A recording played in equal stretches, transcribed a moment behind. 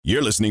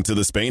You're listening to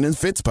the Spain and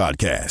Fitz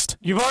podcast.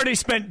 You've already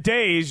spent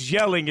days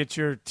yelling at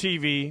your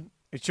TV,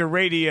 at your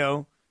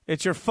radio,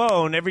 at your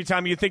phone every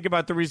time you think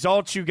about the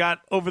results you got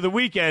over the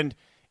weekend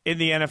in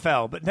the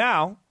NFL. But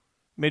now,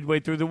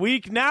 midway through the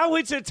week, now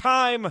it's a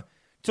time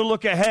to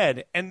look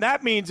ahead. And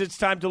that means it's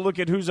time to look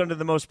at who's under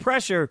the most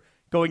pressure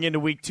going into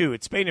week 2.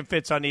 It's Spain and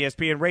Fitz on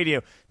ESPN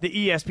Radio, the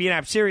ESPN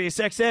app, Sirius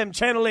XM,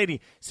 Channel 80.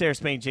 Sarah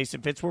Spain,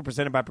 Jason Fitz. We're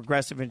presented by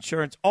Progressive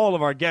Insurance. All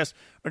of our guests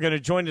are going to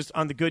join us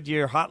on the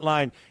Goodyear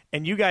hotline,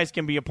 and you guys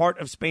can be a part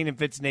of Spain and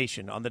Fitz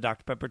Nation on the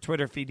Dr. Pepper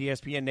Twitter feed,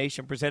 ESPN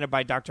Nation, presented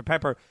by Dr.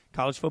 Pepper.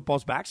 College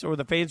football's back, so are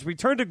the fans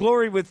return to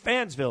glory with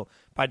Fansville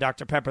by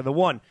Dr. Pepper, the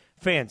one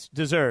fans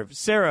deserve.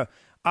 Sarah,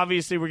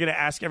 obviously, we're going to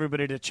ask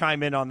everybody to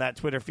chime in on that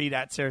Twitter feed,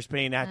 at Sarah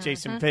Spain, at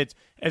Jason Fitz.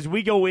 As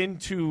we go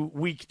into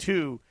week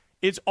 2,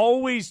 it's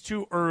always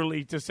too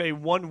early to say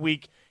 1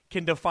 week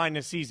can define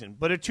a season,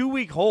 but a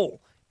 2-week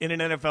hole in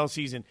an NFL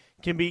season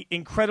can be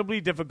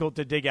incredibly difficult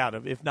to dig out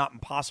of, if not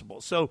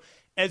impossible. So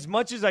as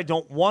much as I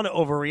don't want to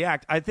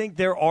overreact, I think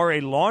there are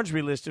a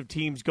laundry list of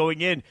teams going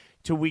in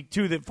to week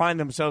 2 that find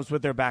themselves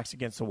with their backs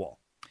against the wall.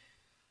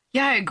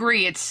 Yeah, I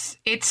agree.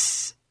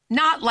 It's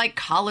not like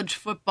college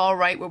football,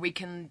 right, where we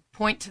can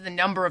point to the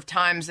number of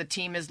times a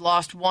team has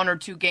lost 1 or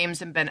 2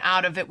 games and been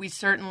out of it. We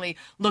certainly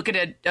look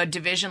at a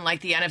division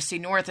like the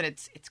NFC North, and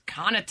it's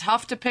kind of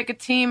tough to pick a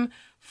team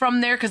from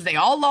there because they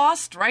all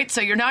lost, right?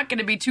 So you're not going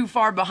to be too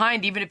far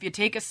behind, even if you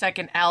take a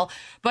second L.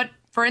 But,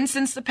 for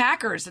instance, the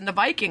Packers and the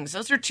Vikings,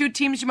 those are 2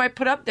 teams you might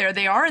put up there.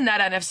 They are in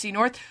that NFC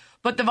North.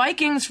 But the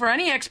Vikings, for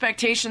any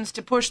expectations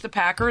to push the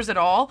Packers at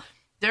all,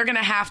 they're going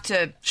to have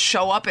to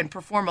show up and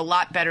perform a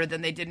lot better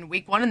than they did in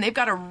week 1, and they've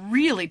got a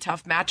really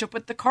tough matchup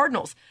with the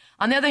Cardinals.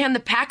 On the other hand, the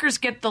Packers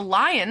get the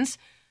Lions,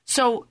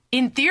 so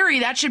in theory,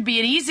 that should be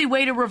an easy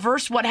way to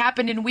reverse what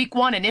happened in week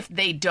 1, and if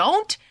they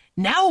don't,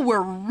 now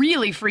we're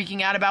really freaking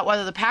out about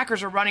whether the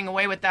Packers are running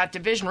away with that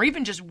division or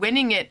even just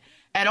winning it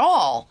at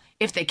all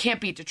if they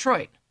can't beat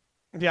Detroit.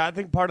 Yeah, I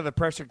think part of the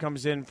pressure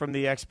comes in from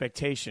the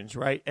expectations,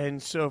 right? And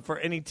so for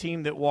any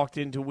team that walked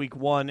into week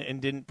 1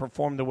 and didn't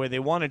perform the way they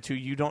wanted to,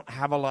 you don't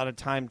have a lot of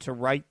time to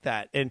right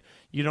that, and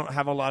you don't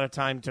have a lot of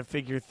time to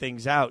figure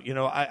things out. You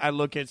know, I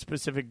look at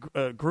specific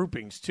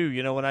groupings, too.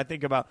 You know, when I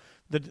think about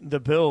the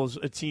Bills,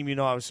 a team, you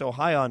know, I was so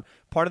high on,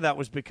 part of that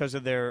was because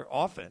of their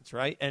offense,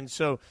 right? And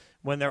so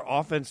when their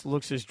offense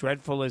looks as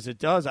dreadful as it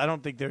does, I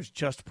don't think there's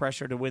just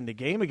pressure to win the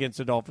game against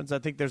the Dolphins. I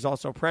think there's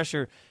also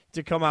pressure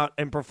to come out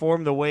and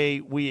perform the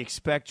way we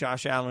expect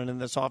Josh Allen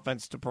and this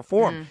offense to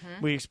perform.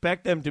 We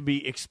expect them to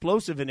be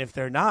explosive, and if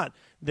they're not,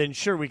 then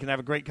sure, we can have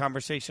a great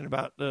conversation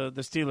about the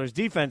Steelers'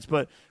 defense.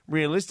 But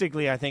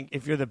realistically, I think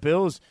if you're the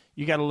Bills,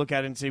 you got to look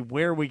at it and say,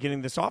 where are we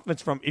getting this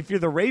offense from? If you're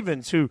the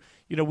Ravens, who,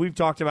 you know, we've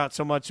talked about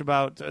so much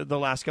about the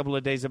last couple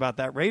of days about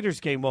that Raiders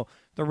game, well,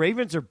 the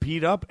Ravens are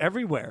beat up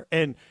everywhere.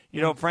 And,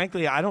 you know,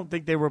 frankly, I don't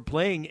think they were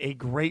playing a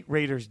great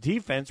Raiders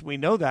defense. We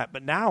know that.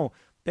 But now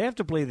they have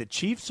to play the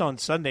Chiefs on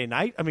Sunday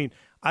night. I mean,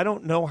 I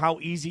don't know how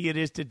easy it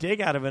is to dig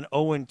out of an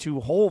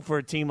 0-2 hole for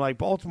a team like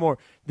Baltimore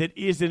that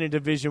is in a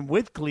division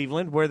with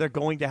Cleveland where they're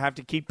going to have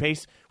to keep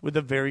pace with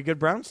a very good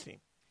Browns team.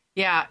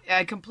 Yeah,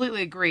 I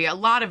completely agree. A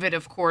lot of it,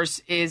 of course,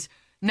 is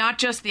not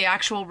just the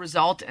actual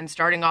result and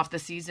starting off the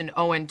season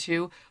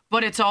 0-2,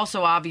 but it's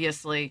also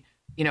obviously,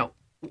 you know,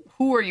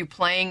 who are you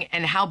playing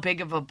and how big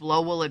of a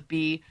blow will it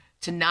be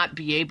to not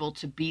be able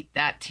to beat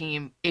that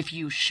team if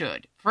you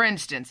should. For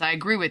instance, I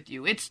agree with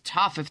you. It's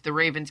tough if the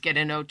Ravens get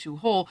an 0-2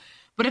 hole,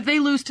 but if they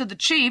lose to the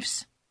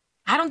Chiefs,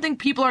 I don't think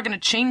people are going to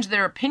change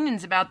their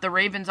opinions about the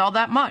Ravens all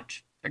that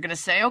much. They're going to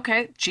say,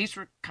 okay, Chiefs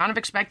were kind of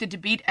expected to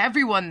beat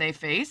everyone they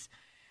face,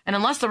 and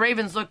unless the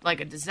Ravens looked like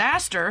a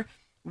disaster,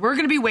 we're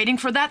going to be waiting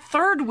for that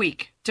 3rd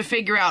week to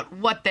figure out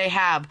what they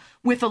have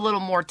with a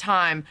little more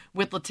time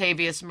with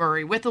Latavius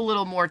Murray, with a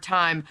little more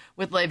time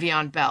with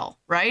Le'Veon Bell,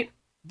 right?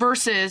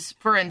 Versus,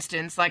 for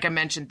instance, like I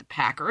mentioned, the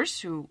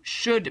Packers, who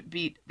should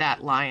beat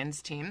that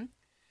Lions team.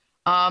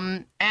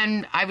 And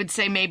I would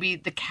say maybe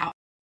the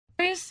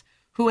Cowboys,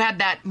 who had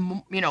that,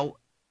 you know,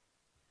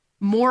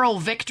 moral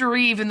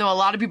victory, even though a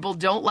lot of people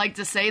don't like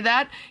to say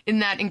that, in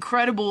that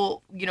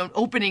incredible, you know,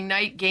 opening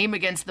night game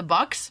against the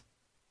Bucs.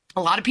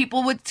 A lot of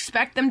people would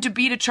expect them to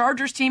beat a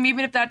Chargers team,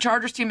 even if that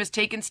Chargers team has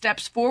taken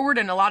steps forward,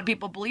 and a lot of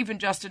people believe in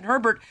Justin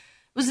Herbert.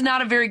 It was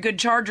not a very good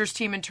Chargers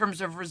team in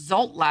terms of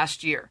result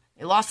last year.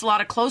 They lost a lot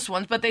of close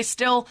ones, but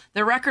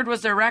their record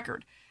was their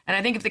record. And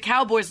I think if the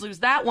Cowboys lose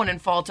that one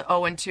and fall to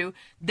 0-2,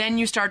 then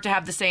you start to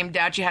have the same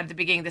doubt you had at the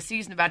beginning of the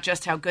season about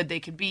just how good they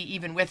could be,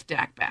 even with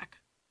Dak back.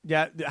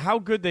 Yeah, how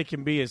good they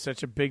can be is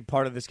such a big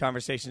part of this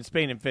conversation.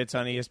 Spain and Fitz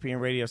on ESPN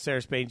Radio,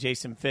 Sarah Spain,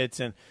 Jason Fitz.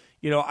 And,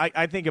 you know,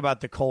 I think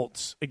about the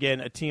Colts, again,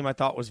 a team I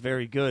thought was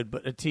very good,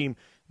 but a team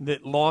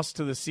that lost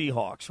to the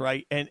Seahawks,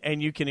 right?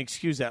 And you can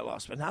excuse that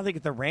loss. But now they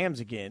get the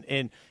Rams again,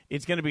 and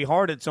it's going to be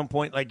hard at some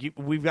point. Like,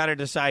 we've got to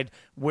decide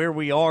where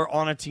we are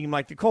on a team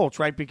like the Colts,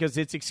 right? Because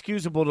it's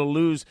excusable to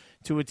lose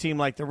to a team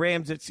like the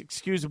Rams. It's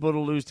excusable to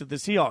lose to the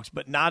Seahawks,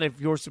 but not if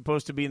you're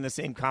supposed to be in the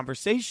same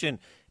conversation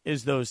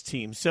is those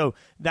teams. So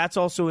that's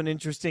also an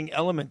interesting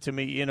element to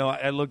me. You know,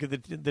 I look at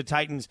the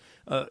Titans,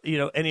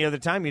 any other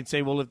time you'd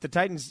say, well, if the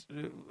Titans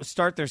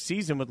start their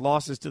season with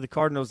losses to the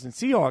Cardinals and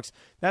Seahawks,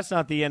 that's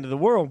not the end of the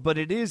world. But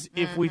it is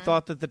if we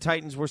thought that the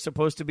Titans were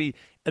supposed to be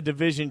a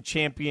division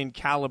champion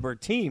caliber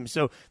team.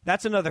 So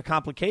that's another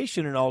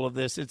complication in all of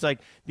this. It's like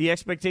the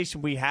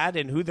expectation we had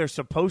and who they're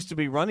supposed to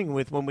be running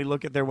with when we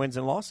look at their wins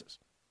and losses.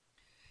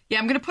 Yeah,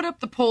 I'm going to put up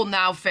the poll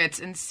now, Fitz,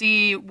 and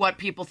see what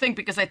people think,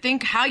 because I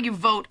think how you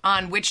vote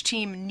on which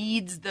team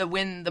needs the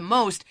win the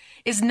most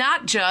is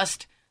not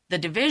just the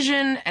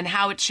division and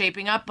how it's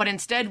shaping up, but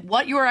instead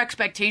what your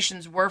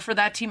expectations were for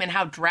that team and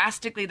how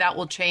drastically that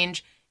will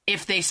change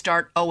if they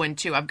start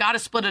 0-2. I've got to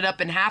split it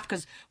up in half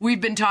because we've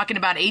been talking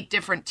about 8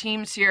 different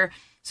teams here.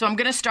 So I'm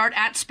going to start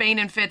at Spain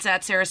and Fitz,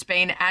 at Sarah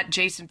Spain, at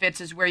Jason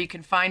Fitz is where you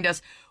can find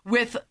us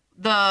with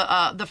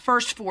the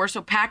first 4.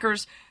 So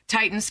Packers,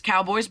 Titans,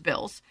 Cowboys,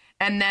 Bills.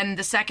 And then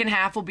the second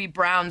half will be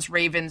Browns,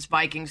 Ravens,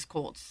 Vikings,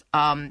 Colts.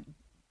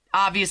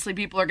 Obviously,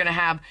 people are going to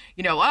have,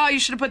 you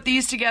should have put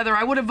these together.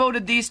 I would have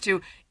voted these two.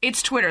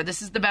 It's Twitter.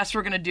 This is the best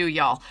we're going to do,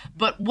 y'all.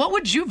 But what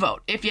would you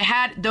vote if you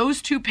had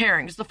those 2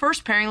 pairings? The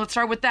first pairing, let's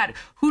start with that.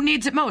 Who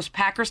needs it most?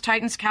 Packers,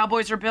 Titans,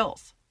 Cowboys, or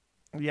Bills?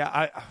 Yeah,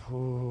 I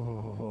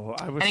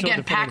was. And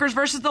again, Packers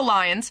versus the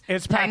Lions,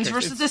 it's Titans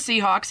Packers. versus the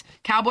Seahawks,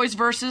 Cowboys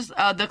versus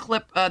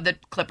the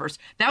Clippers.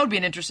 That would be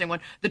an interesting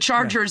one. The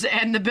Chargers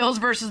and the Bills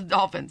versus the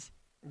Dolphins.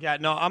 Yeah,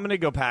 no, I'm going to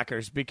go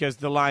Packers because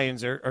the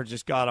Lions are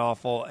just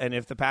god-awful, and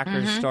if the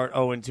Packers start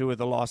 0-2 with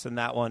a loss in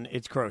that one,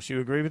 it's gross. You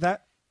agree with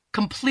that?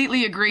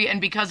 Completely agree,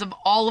 and because of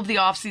all of the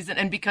offseason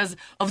and because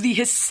of the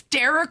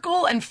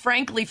hysterical and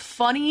frankly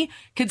funny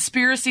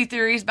conspiracy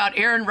theories about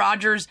Aaron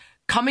Rodgers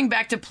coming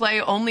back to play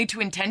only to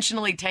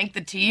intentionally tank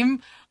the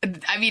team,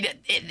 I mean,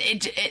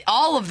 it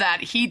all of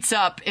that heats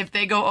up if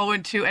they go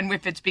 0-2 and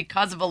if it's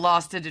because of a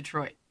loss to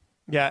Detroit.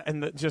 Yeah,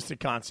 and just the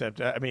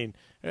concept. I mean,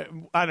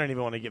 I don't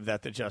even want to give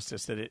that the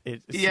justice that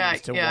it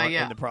seems to want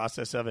in the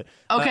process of it.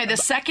 Okay, the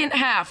second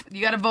half,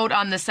 you got to vote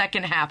on the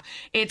second half.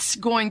 It's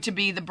going to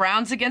be the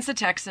Browns against the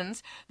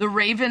Texans, the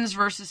Ravens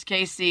versus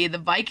KC, the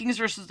Vikings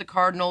versus the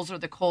Cardinals, or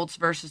the Colts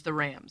versus the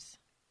Rams.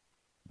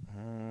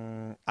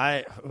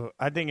 I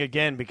think,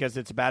 again, because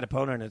it's a bad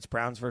opponent, it's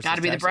Browns versus Got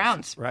to be Texans, the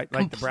Browns. right?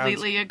 Like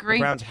completely agree.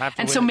 The Browns have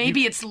to and win. so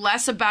maybe it's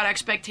less about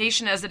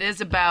expectation as it is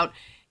about,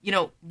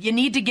 you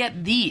need to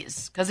get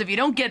these, because if you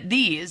don't get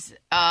these,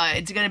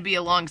 it's going to be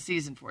a long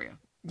season for you.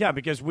 Yeah,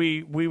 because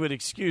we would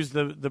excuse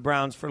the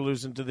Browns for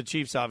losing to the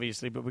Chiefs,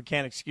 obviously, but we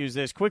can't excuse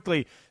this.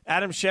 Quickly,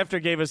 Adam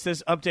Schefter gave us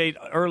this update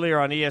earlier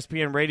on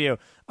ESPN Radio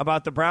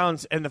about the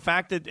Browns and the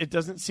fact that it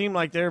doesn't seem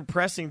like they're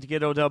pressing to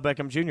get Odell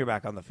Beckham Jr.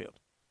 back on the field.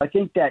 I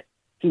think that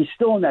he's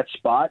still in that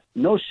spot,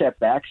 no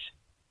setbacks,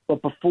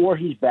 but before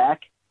he's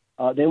back,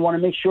 they want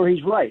to make sure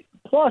he's right.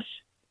 Plus,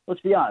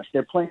 let's be honest,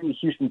 they're playing the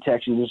Houston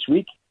Texans this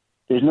week.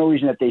 There's no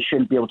reason that they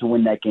shouldn't be able to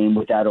win that game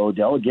without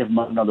Odell. Give him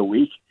another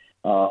week,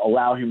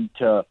 allow him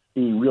to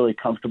be really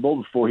comfortable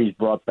before he's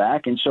brought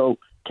back. And so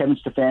Kevin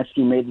Stefanski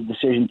made the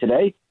decision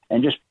today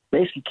and just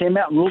basically came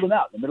out and ruled him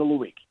out in the middle of the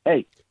week.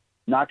 Hey,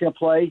 not going to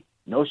play,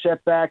 no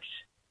setbacks,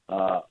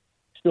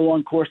 still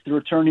on course to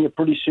return here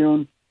pretty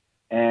soon,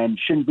 and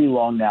shouldn't be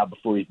long now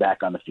before he's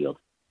back on the field.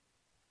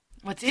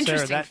 What's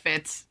interesting,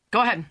 Fitz,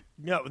 go ahead.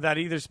 No, that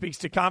either speaks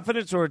to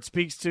confidence or it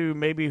speaks to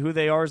maybe who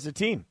they are as a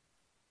team.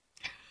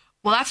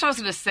 Well, that's what I was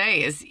going to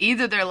say, is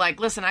either they're like,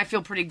 listen, I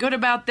feel pretty good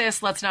about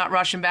this, let's not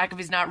rush him back if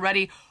he's not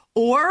ready,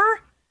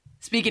 or,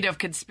 speaking of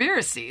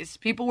conspiracies,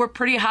 people were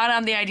pretty hot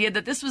on the idea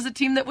that this was a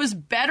team that was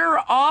better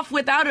off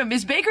without him.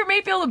 Is Baker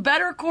Mayfield a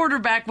better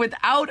quarterback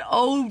without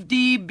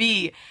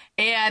ODB?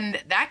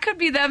 And that could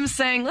be them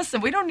saying,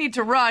 listen, we don't need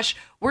to rush.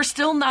 We're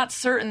still not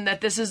certain that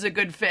this is a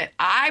good fit.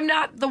 I'm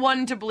not the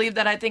one to believe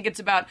that. I think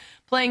it's about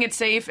playing it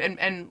safe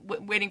and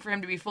waiting for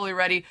him to be fully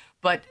ready.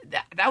 But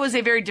that was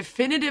a very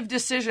definitive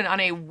decision on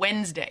a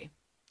Wednesday.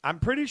 I'm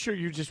pretty sure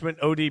you just went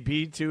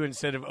ODB too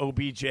instead of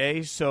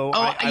OBJ. So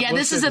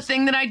this is a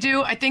thing that I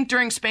do. I think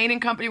during Spain and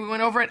Company, we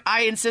went over it.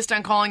 I insist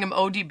on calling him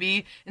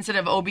ODB instead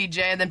of OBJ.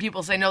 And then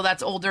people say, no,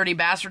 that's old dirty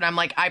bastard. I'm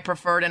like, I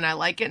prefer it and I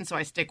like it. And so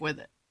I stick with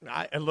it.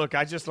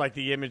 I just like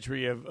the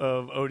imagery of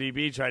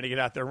ODB trying to get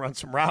out there and run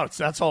some routes.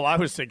 That's all I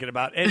was thinking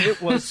about. And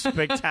it was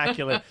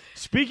spectacular.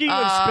 Speaking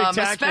of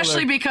spectacular.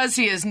 Especially because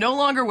he is no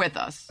longer with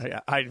us.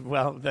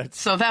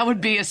 So that would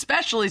be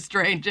especially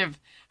strange if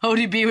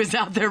ODB was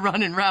out there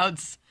running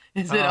routes.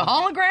 Is it a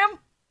hologram?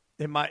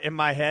 In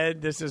my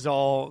head, this is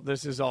all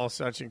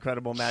such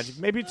incredible magic.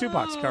 Maybe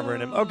Tupac's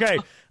covering him. Okay.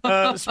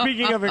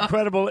 Speaking of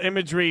incredible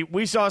imagery,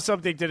 we saw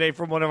something today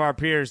from one of our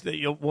peers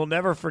that we'll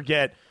never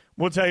forget.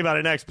 We'll tell you about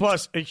it next.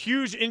 Plus, a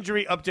huge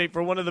injury update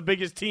for one of the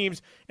biggest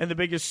teams and the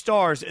biggest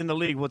stars in the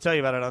league. We'll tell you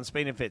about it on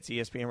Spain and Fitz,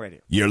 ESPN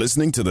Radio. You're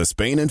listening to the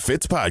Spain and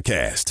Fitz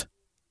podcast.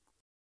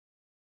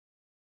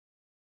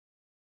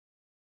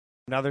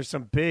 Now, there's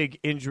some big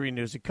injury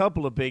news, a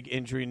couple of big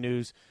injury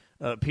news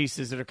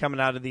pieces that are coming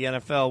out of the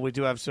NFL. We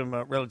do have some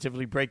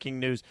relatively breaking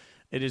news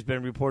It has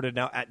been reported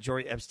now at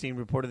Jory Epstein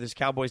reported this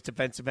Cowboys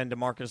defensive end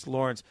DeMarcus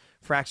Lawrence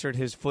fractured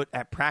his foot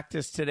at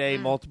practice today.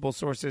 Multiple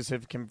sources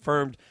have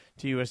confirmed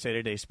to USA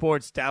Today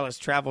Sports. Dallas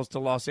travels to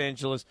Los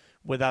Angeles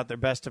without their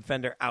best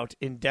defender out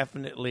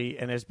indefinitely,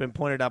 and has been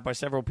pointed out by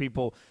several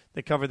people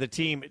that cover the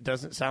team. It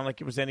doesn't sound like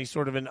it was any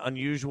sort of an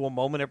unusual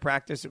moment at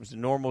practice. It was a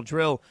normal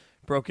drill.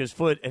 Broke his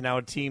foot, and now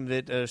a team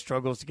that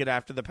struggles to get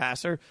after the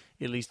passer,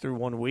 at least through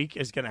 1 week,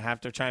 is going to have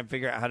to try and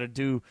figure out how to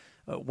do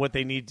what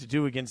they need to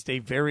do against a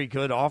very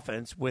good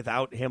offense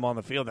without him on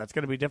the field. That's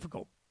going to be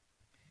difficult.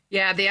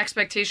 Yeah, the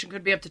expectation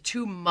could be up to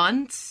 2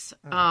 months.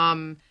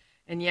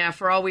 And yeah,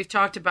 for all we've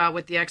talked about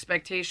with the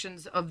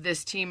expectations of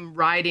this team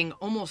riding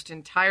almost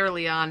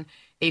entirely on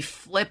a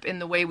flip in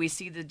the way we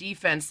see the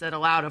defense that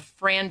allowed a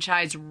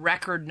franchise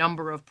record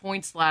number of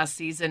points last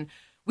season,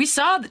 we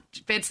saw that,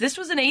 Fitz, this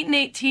was an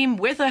 8-8 team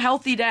with a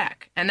healthy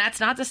Dak. And that's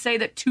not to say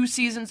that 2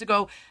 seasons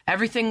ago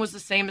everything was the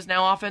same as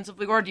now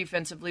offensively or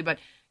defensively, but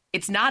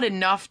it's not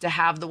enough to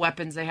have the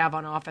weapons they have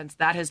on offense.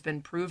 That has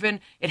been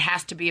proven. It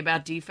has to be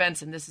about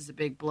defense, and this is a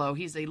big blow.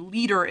 He's a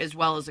leader as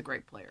well as a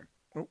great player.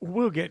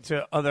 We'll get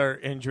to other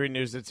injury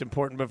news that's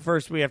important, but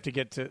first we have to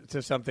get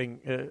to something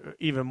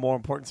even more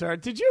important. Sarah,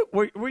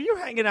 were you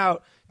hanging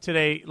out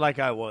today like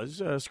I was,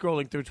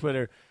 scrolling through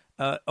Twitter,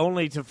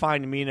 only to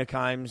find Mina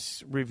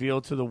Kimes reveal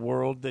to the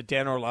world that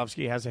Dan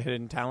Orlovsky has a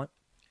hidden talent?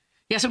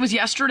 Yes, it was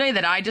yesterday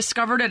that I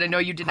discovered it. I know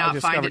you did not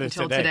find it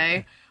until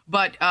today.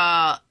 But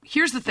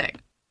here's the thing.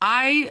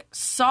 I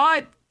saw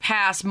it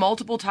pass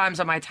multiple times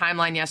on my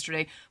timeline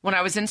yesterday when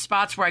I was in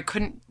spots where I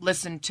couldn't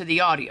listen to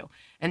the audio.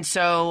 And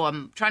so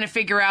I'm trying to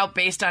figure out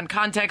based on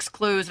context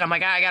clues, and I'm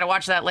like, I got to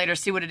watch that later,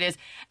 see what it is.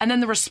 And then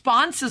the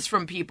responses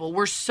from people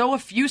were so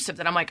effusive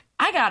that I'm like,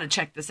 I got to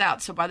check this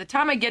out. So by the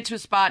time I get to a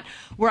spot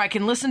where I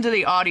can listen to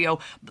the audio,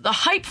 the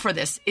hype for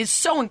this is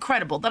so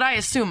incredible that I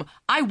assume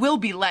I will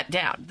be let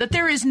down, that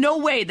there is no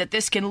way that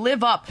this can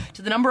live up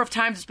to the number of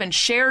times it's been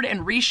shared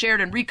and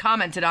reshared and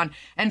recommented on.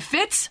 And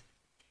Fitz,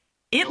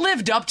 it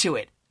lived up to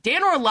it.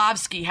 Dan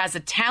Orlovsky has a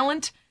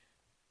talent,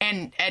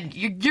 and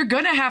you're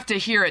going to have to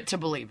hear it to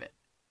believe it.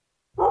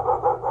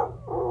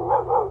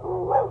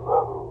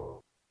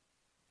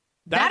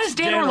 That is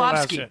Dan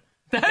Orlovsky.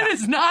 That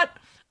is not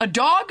a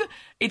dog.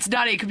 It's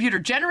not a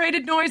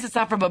computer-generated noise. It's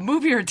not from a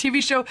movie or a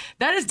TV show.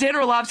 That is Dan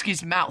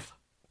Orlovsky's mouth.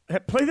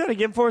 Play that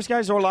again for us,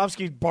 guys.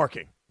 Orlovsky's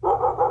barking.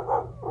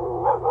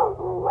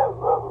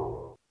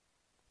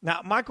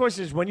 Now, my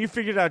question is, when you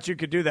figured out you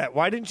could do that,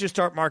 why didn't you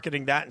start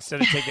marketing that instead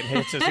of taking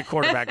hits as a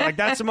quarterback? Like,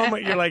 that's the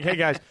moment you're like, hey,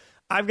 guys,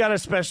 I've got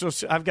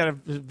a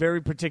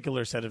very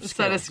particular set of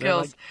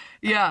skills.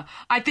 Yeah.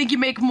 I think you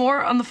make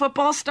more on the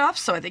football stuff,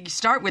 so I think you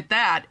start with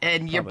that,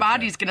 and your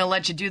body's going to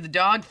let you do the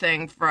dog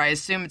thing for, I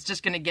assume it's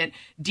just going to get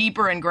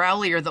deeper and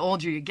growlier the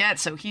older you get,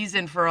 so he's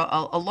in for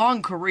a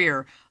long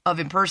career of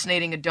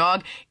impersonating a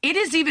dog. It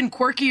is even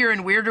quirkier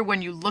and weirder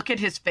when you look at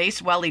his face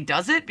while he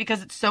does it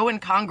because it's so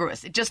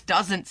incongruous. It just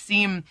doesn't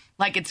seem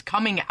like it's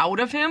coming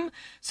out of him.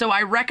 So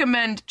I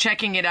recommend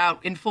checking it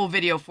out in full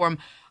video form.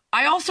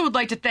 I also would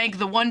like to thank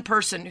the one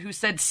person who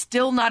said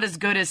still not as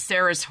good as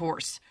Sarah's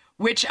horse,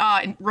 which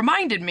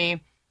reminded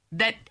me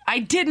that I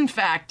did, in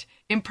fact,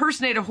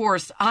 impersonate a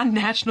horse on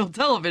national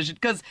television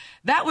because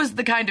that was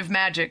the kind of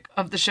magic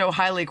of the show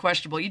Highly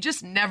Questionable. You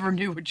just never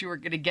knew what you were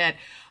going to get.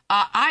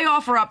 I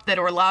offer up that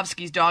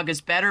Orlovsky's dog is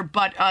better,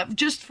 but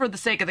just for the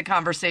sake of the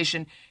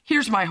conversation,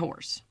 here's my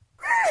horse.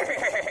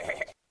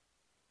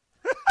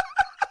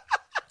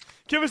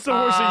 Give us the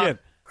horse again.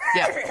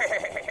 Yeah.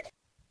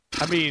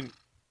 I mean,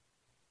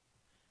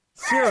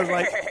 Sarah,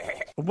 like,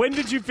 when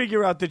did you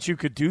figure out that you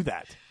could do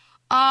that?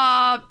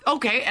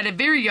 Okay, at a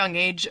very young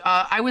age,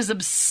 I was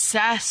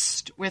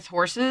obsessed with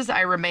horses.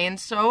 I remain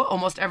so.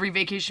 Almost every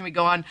vacation we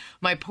go on,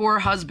 my poor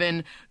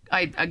husband,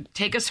 I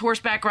take us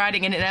horseback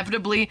riding, and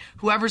inevitably,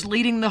 whoever's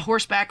leading the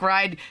horseback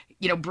ride,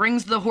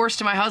 brings the horse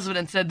to my husband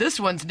and said, this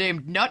one's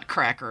named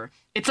Nutcracker.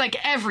 It's like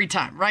every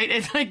time, right?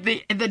 It's like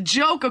the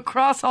joke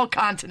across all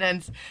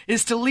continents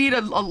is to lead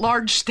a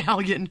large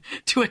stallion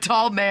to a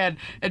tall man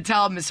and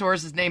tell him his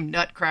horse is named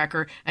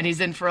Nutcracker, and he's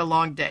in for a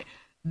long day.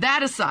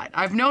 That aside,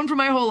 I've known for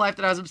my whole life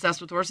that I was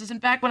obsessed with horses. In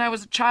fact, when I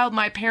was a child,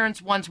 my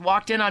parents once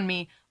walked in on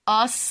me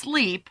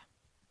asleep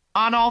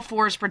on all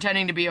fours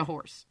pretending to be a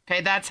horse. Okay,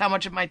 that's how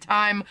much of my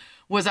time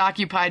was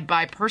occupied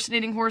by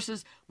personating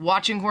horses,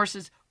 watching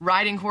horses,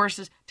 riding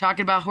horses,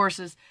 talking about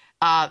horses.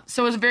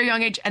 So it was a very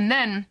young age. And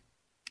then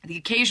the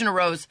occasion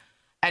arose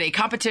at a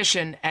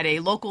competition at a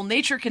local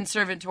nature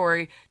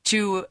conservatory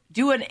to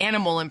do an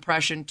animal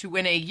impression to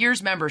win a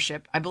year's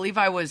membership. I believe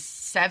I was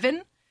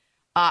 7.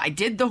 I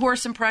did the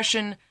horse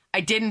impression.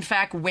 I did, in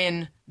fact,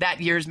 win that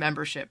year's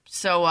membership.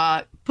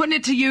 So putting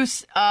it to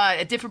use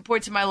at different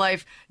points in my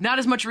life, not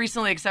as much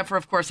recently, except for,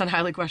 of course, on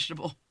Highly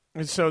Questionable.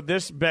 And so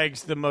this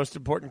begs the most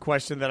important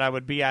question that I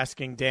would be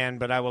asking Dan,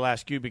 but I will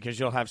ask you because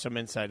you'll have some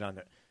insight on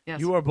it. Yes.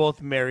 You are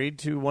both married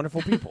to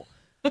wonderful people.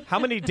 How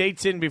many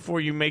dates in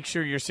before you make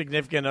sure your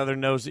significant other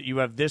knows that you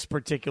have this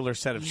particular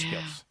set of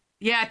skills?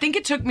 Yeah, I think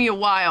it took me a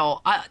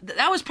while.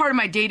 That was part of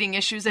my dating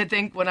issues, I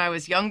think, when I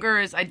was younger,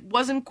 is I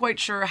wasn't quite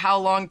sure how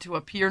long to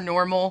appear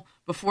normal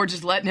before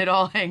just letting it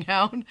all hang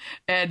out.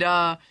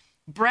 And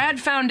Brad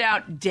found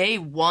out day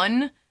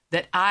one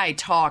that I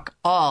talk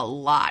a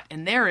lot.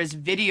 And there is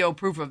video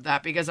proof of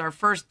that, because our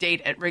first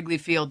date at Wrigley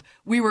Field,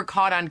 we were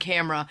caught on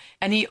camera,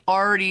 and he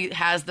already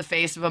has the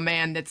face of a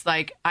man that's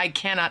like, I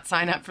cannot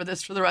sign up for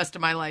this for the rest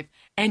of my life.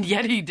 And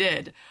yet he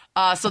did.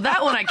 So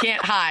that one I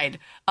can't hide.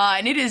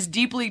 And it is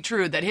deeply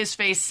true that his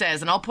face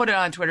says, and I'll put it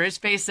on Twitter, his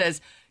face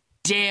says,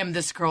 damn,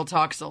 this girl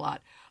talks a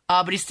lot.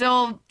 But he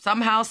still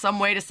somehow, some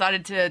way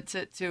decided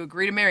to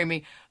agree to marry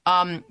me.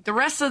 The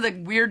rest of the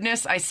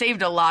weirdness, I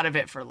saved a lot of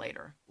it for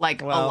later. A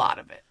lot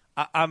of it.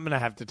 I'm going to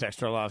have to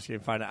text Orlovsky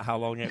and find out how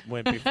long it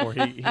went before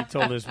he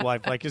told his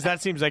wife. Because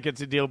that seems like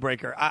it's a deal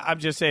breaker. I'm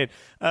just saying.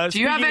 Do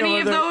you have any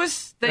of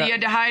those that you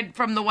had to hide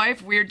from the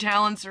wife? Weird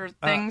talents or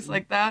things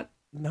like that?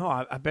 No,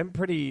 I've been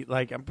pretty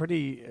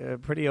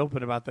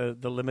open about the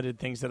limited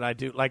things that I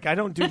do. I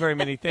don't do very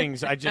many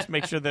things. I just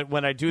make sure that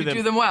when I do them,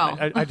 do them well.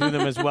 I do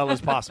them as well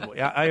as possible.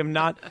 Yeah, I'm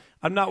not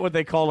what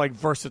they call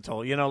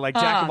versatile.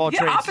 Jack of all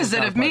trades.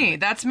 Opposite of me.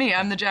 That's me.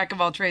 I'm the jack of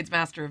all trades,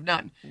 master of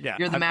none. Yeah,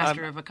 you're the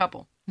master of a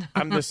couple.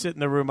 I'm just sit in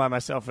the room by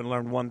myself and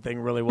learn one thing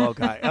really well,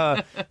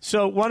 Guy.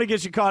 So want to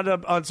get you caught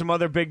up on some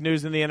other big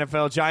news in the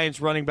NFL.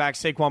 Giants running back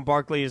Saquon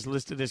Barkley is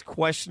listed as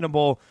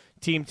questionable,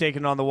 team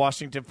taking on the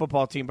Washington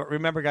football team. But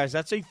remember, guys,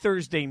 that's a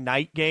Thursday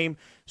night game.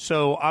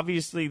 So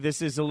obviously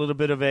this is a little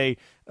bit of a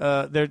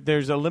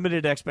there's a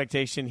limited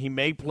expectation. He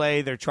may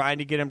play. They're trying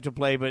to get him to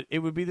play, but it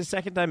would be the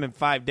second time in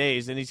 5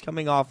 days, and he's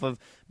coming off of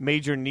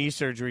major knee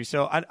surgery.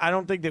 So I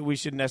don't think that we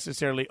should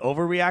necessarily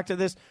overreact to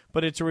this,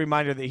 but it's a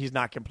reminder that he's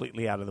not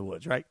completely out of the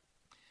woods, right?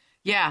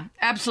 Yeah,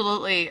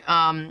 absolutely.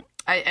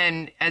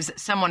 And as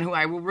someone who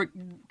I will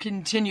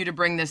continue to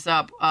bring this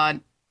up,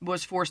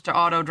 was forced to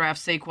auto draft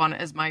Saquon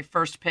as my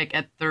first pick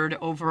at 3rd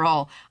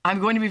overall. I'm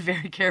going to be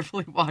very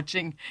carefully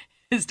watching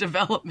his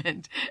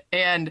development,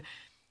 and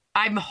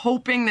I'm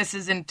hoping this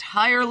is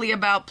entirely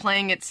about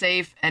playing it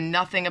safe and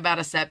nothing about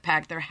a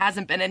setback. There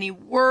hasn't been any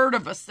word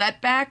of a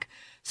setback,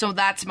 so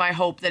that's my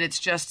hope, that it's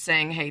just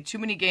saying, hey, too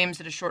many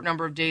games in a short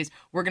number of days.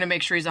 We're going to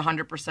make sure he's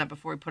 100%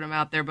 before we put him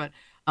out there, but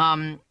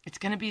it's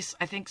going to be,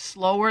 I think,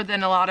 slower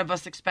than a lot of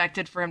us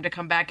expected for him to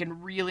come back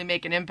and really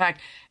make an impact.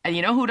 And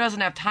you know who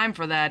doesn't have time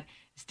for that?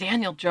 It's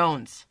Daniel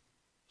Jones.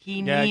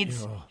 He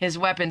needs his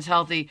weapons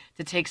healthy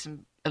to take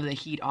some of the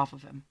heat off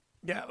of him.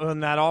 Yeah,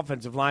 and that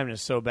offensive line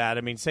is so bad.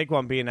 I mean,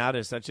 Saquon being out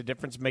is such a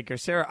difference maker.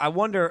 Sarah, I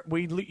wonder,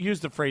 we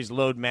use the phrase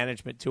load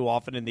management too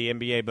often in the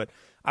NBA, but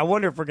I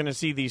wonder if we're going to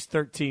see these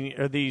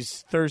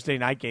Thursday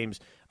night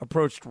games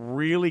approached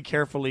really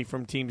carefully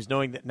from teams,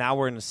 knowing that now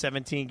we're in a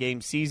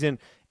 17-game season,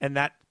 and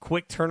that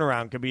quick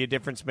turnaround could be a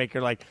difference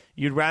maker.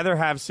 You'd rather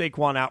have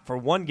Saquon out for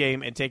one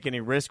game and take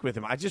any risk with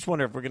him. I just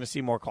wonder if we're going to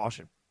see more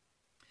caution.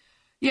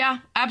 Yeah,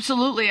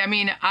 absolutely. I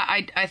mean,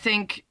 I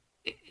think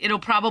it'll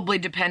probably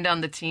depend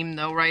on the team,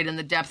 though, right, and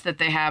the depth that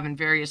they have in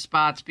various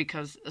spots,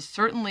 because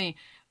certainly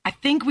I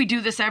think we do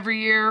this every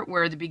year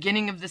where at the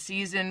beginning of the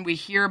season we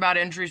hear about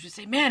injuries. We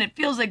say, man, it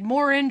feels like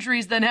more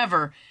injuries than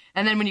ever.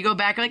 And then when you go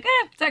back, you're like,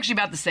 it's actually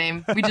about the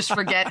same. We just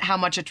forget how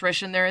much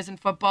attrition there is in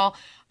football.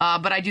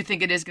 But I do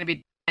think it is going to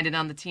be dependent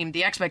on the team,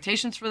 the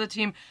expectations for the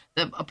team,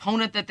 the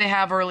opponent that they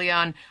have early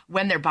on,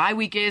 when their bye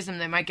week is,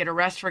 and they might get a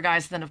rest for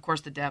guys, then, of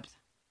course, the depth.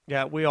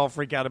 Yeah, we all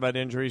freak out about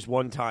injuries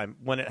one time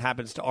when it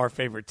happens to our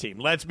favorite team.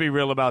 Let's be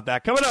real about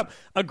that. Coming up,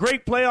 a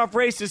great playoff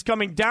race is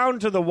coming down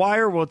to the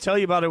wire. We'll tell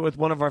you about it with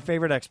one of our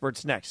favorite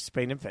experts next,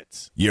 Spain and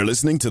Fitz. You're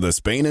listening to the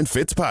Spain and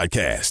Fitz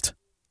podcast.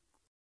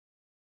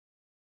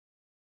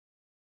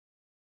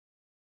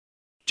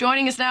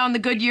 Joining us now on the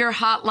Goodyear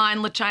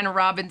Hotline, LaChina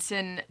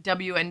Robinson,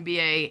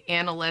 WNBA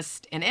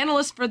analyst and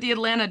analyst for the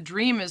Atlanta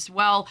Dream as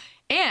well,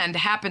 and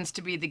happens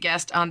to be the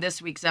guest on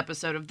this week's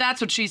episode of That's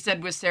What She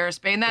Said with Sarah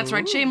Spain. That's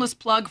right, shameless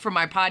plug for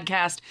my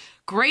podcast.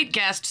 Great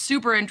guest,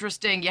 super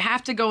interesting. You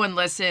have to go and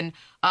listen.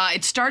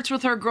 It starts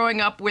with her growing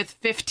up with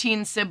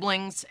 15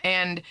 siblings,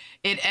 and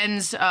it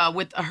ends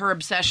with her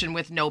obsession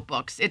with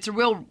notebooks. It's a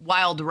real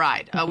wild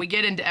ride. We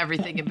get into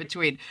everything in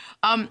between.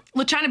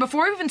 LaChina,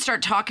 before we even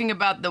start talking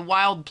about the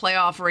wild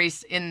playoff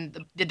race in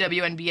the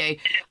WNBA,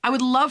 I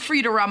would love for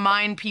you to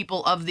remind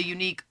people of the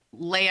unique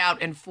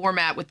layout and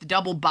format with the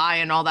double bye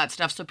and all that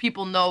stuff, so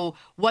people know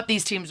what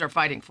these teams are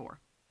fighting for.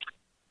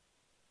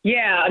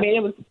 Yeah, I mean,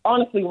 it was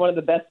honestly one of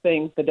the best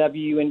things the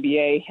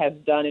WNBA has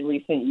done in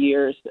recent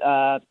years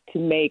to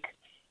make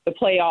the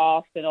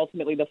playoffs and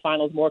ultimately the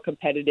finals more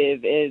competitive.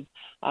 Is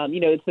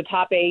it's the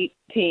top 8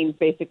 teams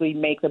basically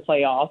make the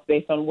playoffs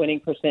based on winning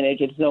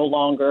percentage. It's no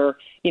longer,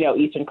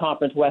 Eastern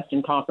Conference,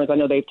 Western Conference. I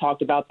know they've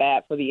talked about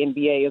that for the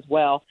NBA as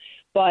well.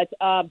 But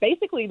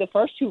basically the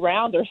first 2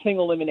 rounds are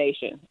single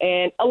elimination.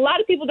 And a lot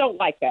of people don't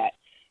like that.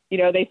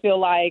 They feel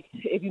like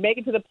if you make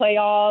it to the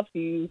playoffs,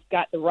 you've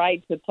got the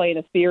right to play in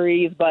a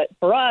series. But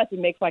for us, it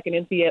makes like an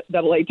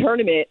NCAA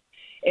tournament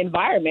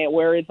environment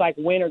where it's like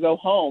win or go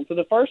home. So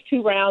the first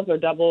 2 rounds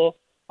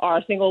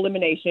are single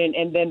elimination.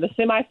 And then the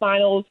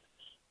semifinals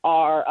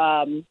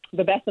are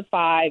the best of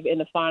 5 and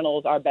the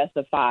finals are best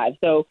of 5.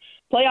 So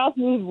playoffs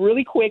move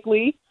really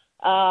quickly,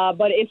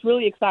 but it's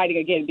really exciting,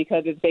 again,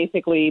 because it's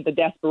basically the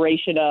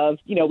desperation of,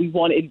 we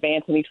want to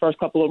advance in these first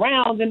couple of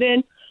rounds. And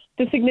then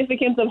the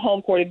significance of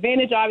home court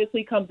advantage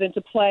obviously comes into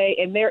play.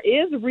 And there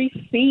is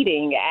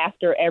reseeding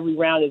after every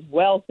round as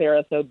well,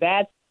 Sarah. So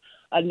that's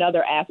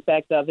another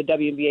aspect of the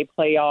WNBA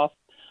playoff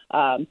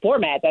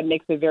format that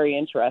makes it very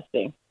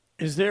interesting.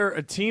 Is there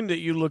a team that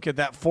you look at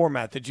that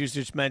format that you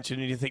just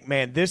mentioned and you think,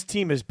 man, this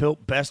team is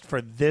built best for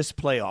this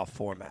playoff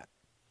format?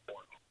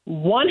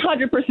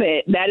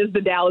 100%. That is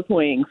the Dallas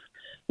Wings.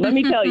 Let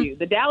me tell you,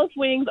 the Dallas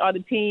Wings are the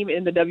team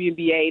in the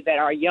WNBA that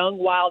are young,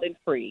 wild, and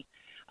free.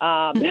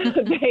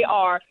 They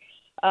are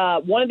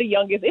one of the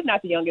youngest, if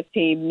not the youngest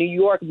team. New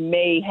York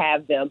may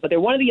have them, but they're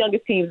one of the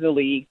youngest teams in the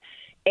league.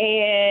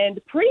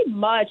 And pretty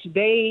much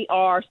they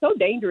are so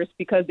dangerous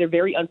because they're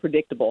very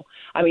unpredictable.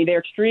 I mean, they're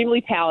extremely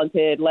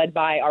talented, led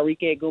by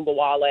Arike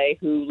Ogunbowale,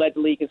 who led the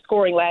league in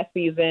scoring last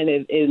season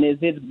and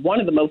is one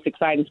of the most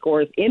exciting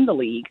scorers in the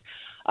league.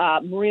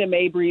 Marina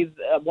Mabry's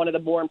one of the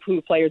more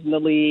improved players in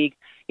the league.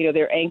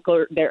 They're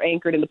anchored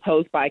in the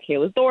post by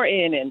Kayla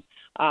Thornton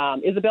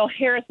and Isabel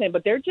Harrison,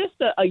 but they're just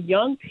a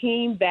young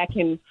team that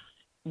can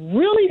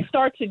really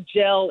start to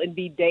gel and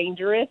be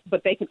dangerous,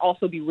 but they can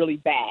also be really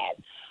bad.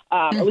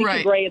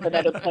 Alicia Gray is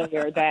another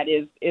player that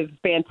is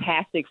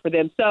fantastic for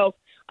them. So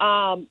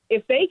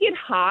if they get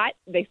hot,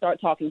 they start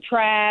talking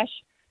trash.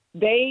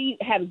 They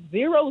have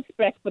zero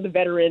respect for the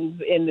veterans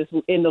in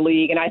the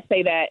league, and I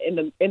say that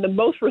in the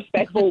most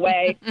respectful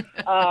way.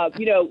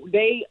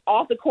 They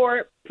off the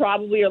court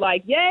probably are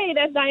like, "Yay,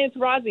 that's Diana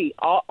Taurasi."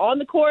 On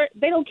the court,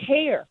 they don't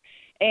care,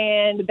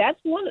 and that's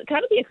one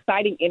kind of the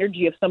exciting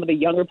energy of some of the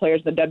younger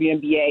players in the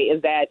WNBA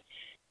is that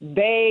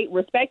they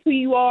respect who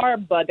you are,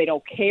 but they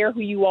don't care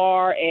who you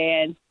are.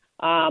 And,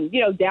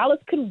 Dallas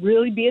could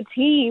really be a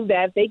team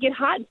that if they get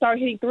hot and start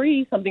hitting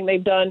threes, something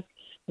they've done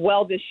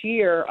well this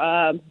year,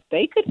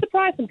 they could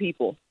surprise some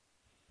people.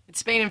 It's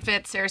Spain and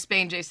Fitz, Sarah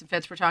Spain, Jason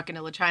Fitz. We're talking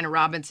to LaChina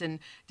Robinson,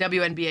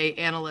 WNBA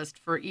analyst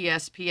for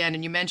ESPN.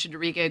 And you mentioned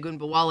Arike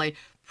Ogunbowale.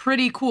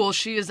 Pretty cool.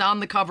 She is on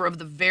the cover of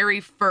the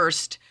very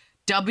first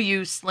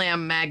W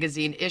Slam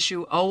magazine,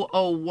 issue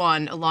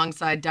 001,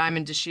 alongside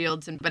Diamond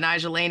DeShields and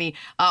Benijah Laney.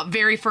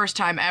 Very first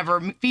time ever,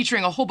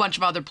 featuring a whole bunch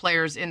of other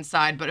players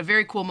inside, but a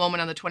very cool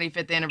moment on the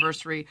 25th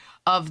anniversary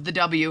of the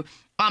W.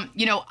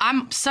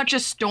 I'm such a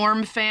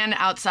Storm fan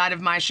outside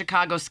of my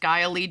Chicago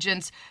Sky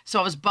allegiance, so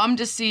I was bummed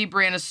to see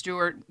Brianna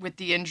Stewart with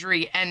the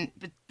injury. And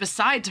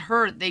besides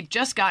her, they've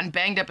just gotten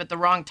banged up at the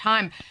wrong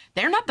time.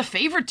 They're not the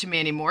favorite to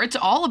me anymore. It's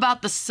all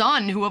about the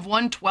Sun, who have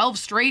won 12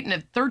 straight and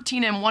have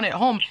 13-1 at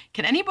home.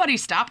 Can anybody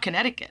stop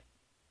Connecticut?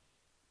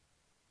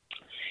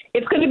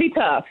 It's going to be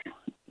tough.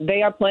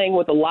 They are playing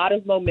with a lot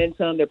of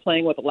momentum. They're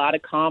playing with a lot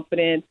of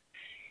confidence,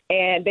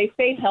 and they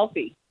stayed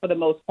healthy for the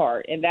most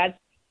part. And that's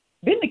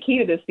been the key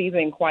to this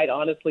season, quite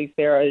honestly,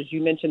 Sarah. As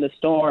you mentioned, the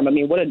Storm. I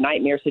mean, what a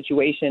nightmare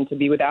situation to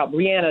be without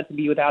Brianna, to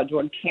be without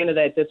Jordan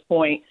Canada at this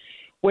point,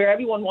 where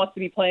everyone wants to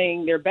be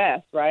playing their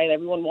best, right?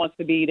 Everyone wants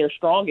to be their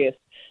strongest.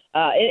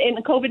 And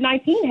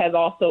COVID-19 has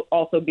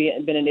also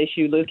been an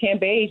issue. Liz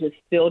Cambage is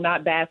still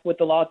not back with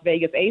the Las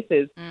Vegas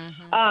Aces.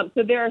 Mm-hmm.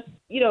 So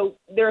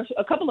there's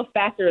a couple of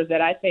factors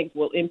that I think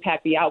will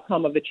impact the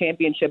outcome of the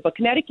championship. But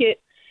Connecticut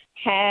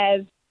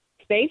has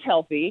stayed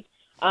healthy.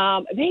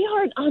 They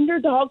are an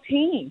underdog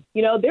team.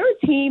 They're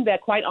a team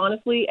that, quite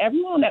honestly,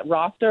 everyone on that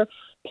roster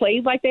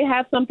plays like they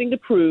have something to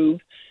prove,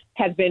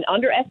 has been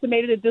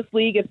underestimated at this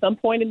league at some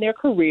point in their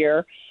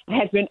career,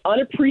 has been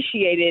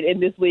unappreciated in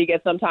this league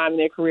at some time in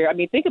their career. I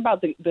mean, think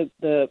about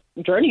the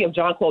journey of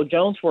Jonquel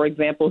Jones, for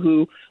example,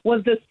 who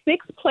was the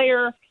 6th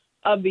player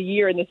of the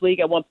year in this league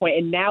at one point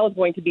and now is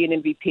going to be an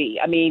MVP.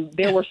 I mean,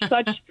 there were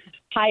such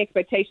high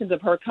expectations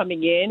of her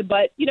coming in,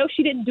 but,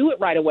 she didn't do it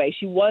right away.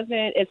 She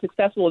wasn't as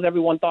successful as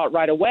everyone thought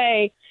right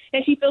away,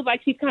 and she feels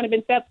like she's kind of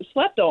been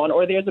slept on.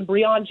 Or there's a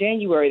Breon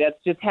January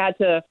that's just had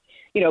to,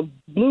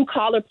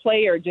 blue-collar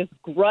player just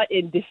grunt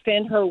and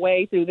defend her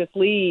way through this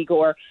league.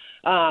 Or,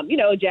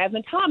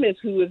 Jasmine Thomas,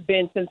 who has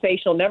been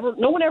sensational.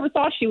 No one ever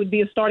thought she would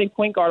be a starting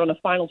point guard on a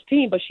finals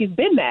team, but she's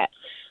been that.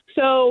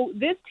 So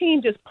this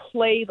team just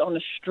plays on a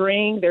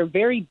string. They're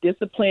very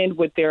disciplined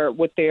with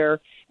their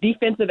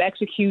defensive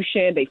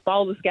execution. They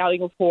follow the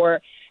scouting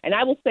report. And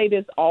I will say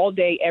this all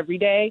day, every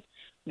day,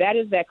 that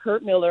is that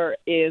Curt Miller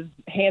is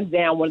hands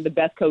down one of the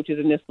best coaches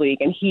in this league.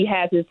 And he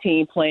has his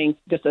team playing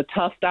just a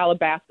tough style of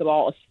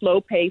basketball, a slow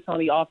pace on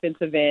the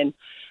offensive end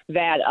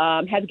that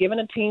has given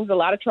the teams a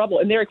lot of trouble.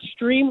 And they're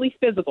extremely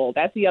physical.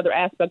 That's the other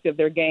aspect of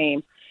their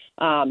game,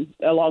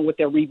 along with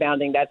their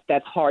rebounding.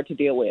 That's hard to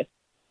deal with.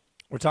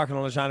 We're talking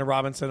to LaChina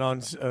Robinson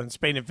on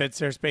Spain and Fitz.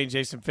 Sarah Spain,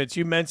 Jason Fitz.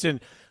 You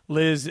mentioned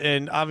Liz,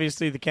 and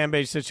obviously the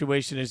Cambage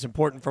situation is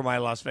important for my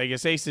Las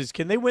Vegas Aces.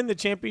 Can they win the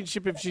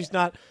championship if she's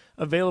not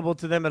available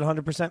to them at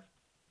 100%?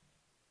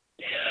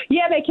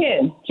 Yeah, they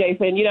can,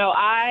 Jason.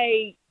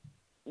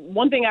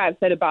 One thing I've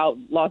said about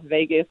Las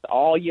Vegas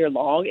all year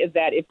long is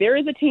that if there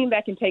is a team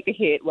that can take a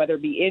hit, whether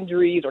it be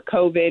injuries or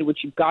COVID, which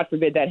God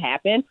forbid that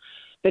happen,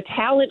 the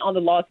talent on the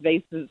Las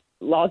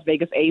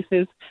Vegas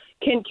Aces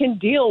can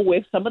deal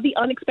with some of the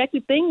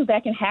unexpected things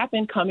that can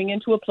happen coming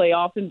into a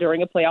playoff and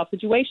during a playoff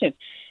situation.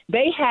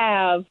 They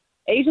have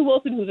A'ja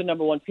Wilson, who's a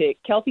number one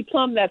pick. Kelsey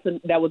Plum, that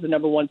was a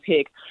number one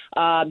pick.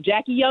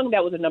 Jackie Young,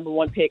 that was a number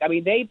one pick. I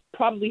mean, they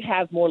probably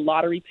have more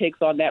lottery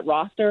picks on that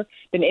roster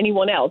than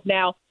anyone else.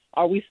 Now,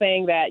 are we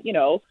saying that,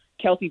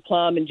 Kelsey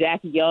Plum and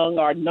Jackie Young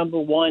are number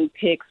one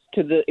picks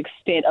to the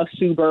extent of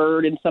Sue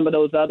Bird and some of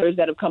those others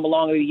that have come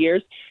along over the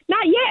years?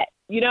 Not yet,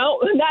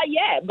 not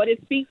yet. But it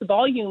speaks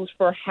volumes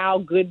for how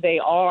good they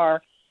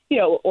are,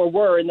 or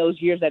were in those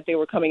years that they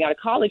were coming out of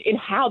college and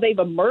how they've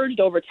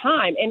emerged over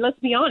time. And let's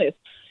be honest,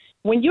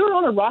 when you're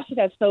on a roster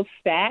that's so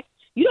stacked,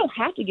 you don't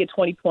have to get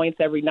 20 points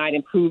every night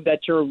and prove that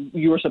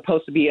you were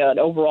supposed to be an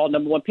overall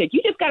number one pick.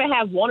 You just got to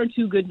have one or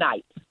two good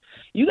nights.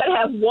 You got to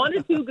have one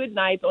or two good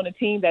nights on a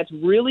team that's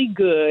really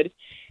good.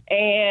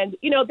 And,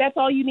 that's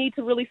all you need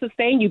to really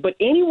sustain you. But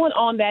anyone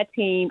on that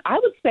team, I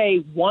would say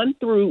 1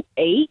 through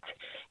 8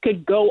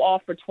 could go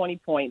off for 20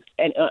 points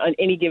on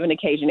any given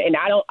occasion. And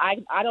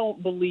I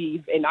don't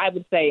believe, and I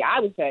would say, I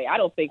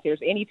don't think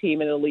there's any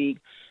team in the league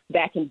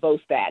that can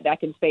boast that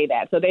can say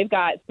that. So they've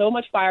got so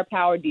much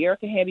firepower.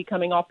 De'Arica Hamby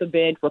coming off the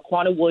bench.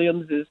 Raquana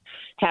Williams is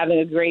having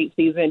a great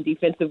season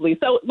defensively.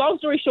 So long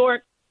story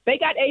short, they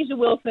got A'ja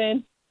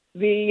Wilson,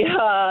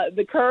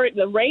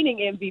 the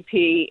reigning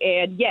MVP,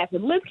 and yes,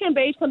 if Liz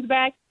Cambage comes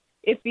back,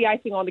 it's the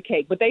icing on the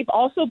cake. But they've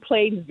also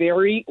played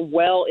very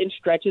well in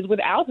stretches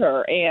without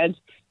her, and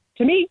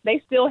to me,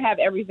 they still have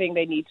everything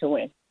they need to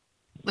win.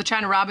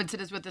 LaChina Robinson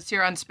is with us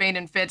here on Spain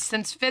and Fitz.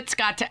 Since Fitz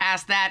got to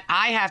ask that,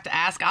 I have to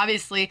ask.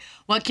 Obviously,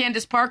 while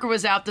Candace Parker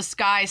was out, the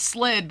sky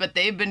slid, but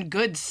they've been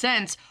good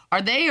since.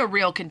 Are they a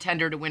real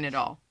contender to win it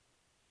all?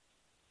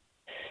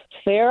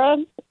 Sarah,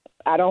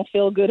 I don't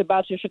feel good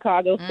about your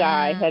Chicago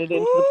Sky headed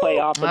into the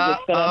playoffs. I'm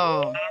just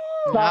gonna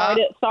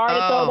sorry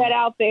to throw that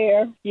out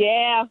there.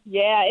 Yeah,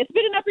 it's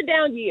been an up and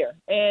down year,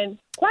 and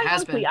quite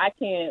honestly, I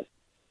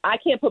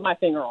can't put my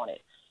finger on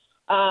it.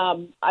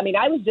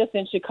 I was just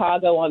in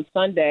Chicago on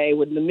Sunday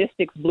when the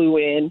Mystics blew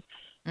in,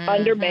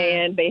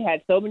 undermanned. They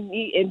had so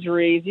many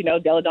injuries.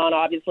 Delle Donne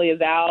obviously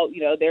is out.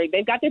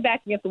 They've got their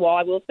back against the wall.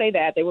 I will say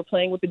that. They were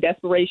playing with the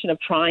desperation of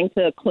trying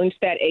to clinch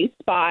that 8th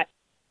spot.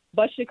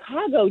 But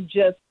Chicago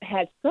just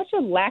had such a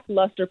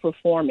lackluster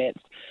performance.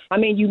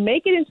 You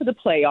make it into the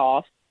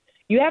playoffs.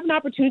 You have an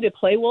opportunity to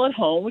play well at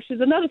home, which is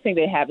another thing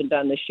they haven't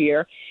done this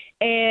year.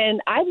 And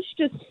I was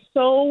just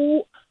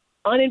so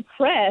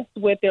unimpressed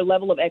with their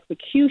level of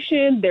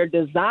execution, their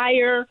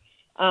desire.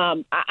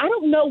 I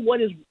don't know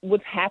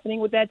what's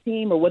happening with that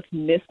team or what's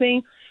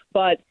missing,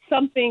 but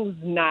something's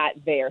not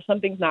there.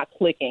 Something's not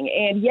clicking.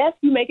 And yes,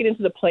 you make it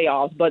into the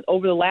playoffs, but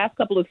over the last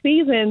couple of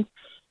seasons,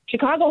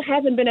 Chicago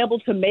hasn't been able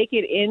to make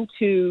it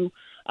into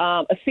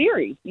a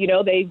series.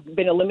 They've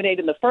been eliminated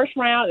in the first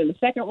round and the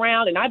second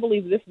round, and I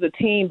believe this is a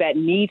team that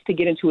needs to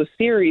get into a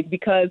series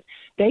because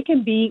they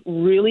can be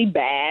really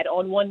bad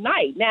on one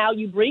night. Now,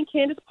 you bring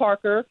Candace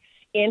Parker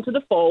into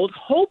the fold,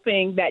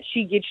 hoping that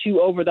she gets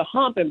you over the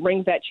hump and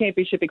brings that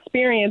championship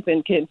experience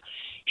and can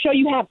show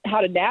you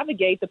how to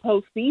navigate the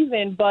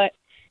postseason, but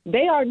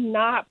they are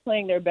not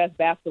playing their best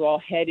basketball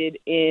headed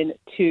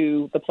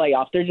into the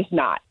playoffs. They're just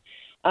not.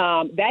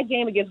 That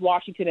game against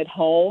Washington at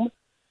home,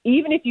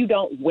 even if you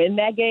don't win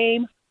that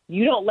game,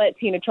 you don't let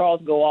Tina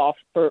Charles go off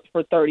for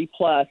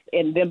 30-plus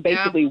and then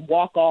basically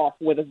walk off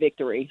with a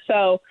victory.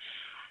 So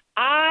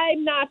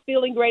I'm not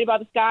feeling great about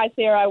the Sky,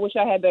 Sarah. I wish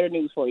I had better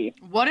news for you.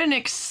 What an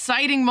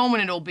exciting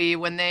moment it'll be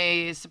when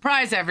they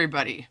surprise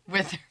everybody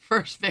with their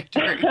first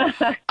victory.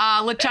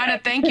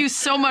 LaChina, thank you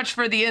so much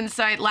for the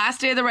insight. Last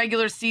day of the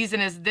regular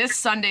season is this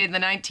Sunday, the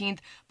 19th.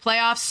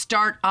 Playoffs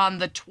start on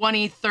the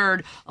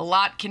 23rd. A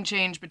lot can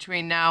change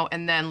between now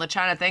and then.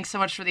 LaChina, thanks so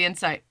much for the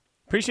insight.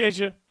 Appreciate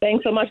you.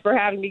 Thanks so much for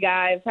having me,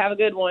 guys. Have a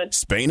good one.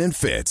 Spain and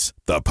Fitz,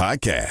 the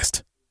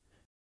podcast.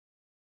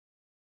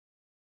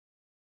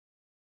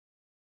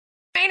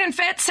 Spain and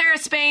Fitz, Sarah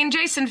Spain,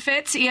 Jason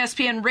Fitz,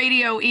 ESPN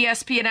Radio,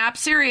 ESPN app,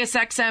 Sirius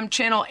XM,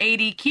 Channel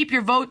 80. Keep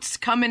your votes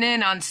coming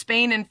in on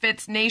Spain and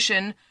Fitz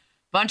Nation.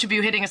 Bunch of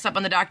you hitting us up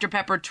on the Dr.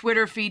 Pepper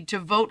Twitter feed to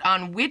vote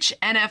on which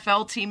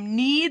NFL team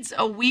needs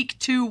a week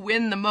 2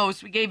 win the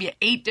most. We gave you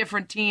 8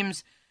 different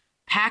teams.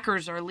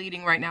 Packers are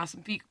leading right now.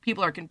 Some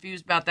people are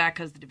confused about that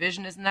because the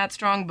division isn't that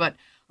strong, but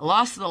a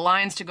loss to the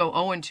Lions to go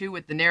 0-2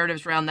 with the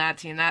narratives around that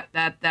team,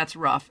 that's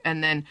rough.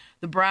 And then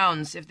the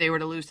Browns, if they were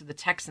to lose to the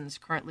Texans,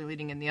 currently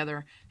leading in the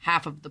other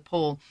half of the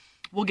poll.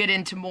 We'll get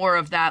into more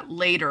of that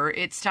later.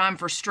 It's time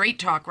for Straight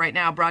Talk right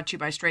now, brought to you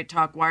by Straight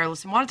Talk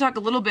Wireless. And I want to talk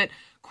a little bit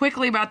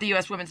quickly about the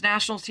U.S. Women's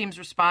National Team's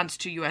response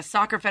to U.S.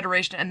 Soccer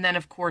Federation, and then,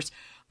 of course,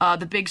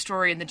 the big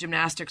story in the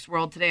gymnastics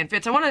world today. And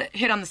Fitz, I want to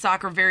hit on the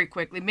soccer very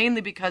quickly, mainly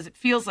because it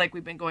feels like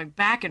we've been going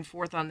back and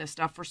forth on this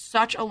stuff for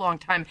such a long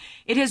time.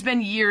 It has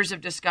been years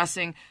of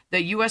discussing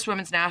the U.S.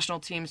 Women's National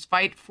Team's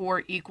fight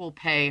for equal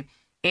pay,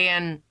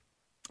 and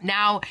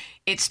now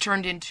it's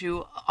turned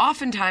into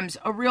oftentimes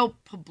a real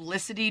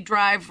publicity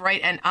drive,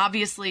 right? And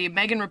obviously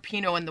Megan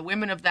Rapinoe and the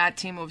women of that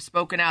team who have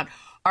spoken out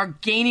are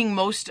gaining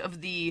most of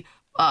the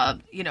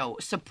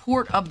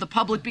support of the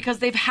public because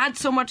they've had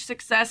so much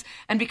success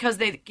and because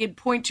they can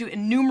point to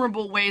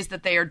innumerable ways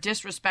that they are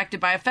disrespected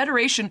by a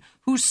federation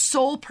whose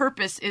sole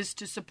purpose is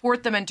to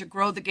support them and to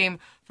grow the game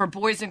for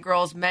boys and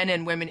girls, men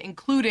and women,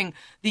 including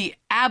the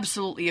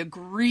absolutely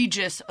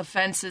egregious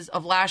offenses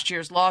of last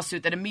year's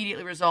lawsuit that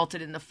immediately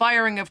resulted in the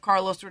firing of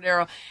Carlos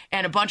Rodero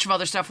and a bunch of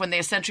other stuff when they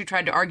essentially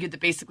tried to argue that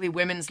basically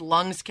women's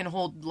lungs can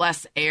hold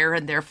less air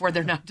and therefore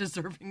they're not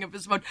deserving of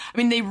as much. I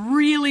mean, they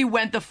really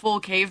went the full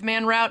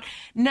caveman route.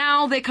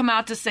 Now they come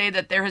out to say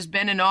that there has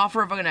been an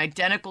offer of an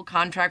identical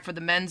contract for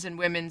the men's and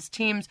women's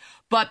teams,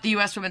 but the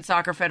U.S. Women's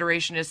Soccer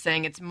Federation is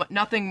saying it's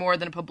nothing more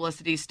than a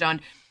publicity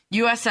stunt.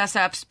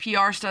 USSF's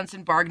PR stunts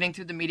and bargaining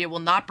through the media will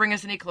not bring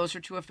us any closer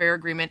to a fair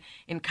agreement.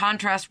 In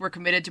contrast, we're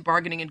committed to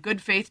bargaining in good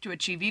faith to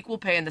achieve equal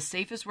pay and the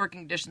safest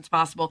working conditions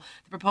possible.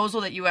 The proposal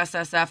that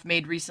USSF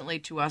made recently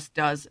to us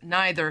does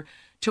neither,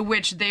 to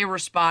which they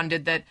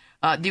responded that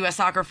the U.S.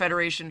 Soccer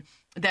Federation,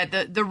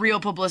 that the real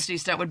publicity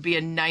stunt would be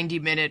a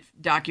 90-minute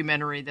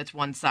documentary that's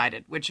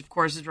one-sided, which, of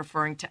course, is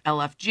referring to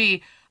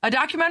LFG, a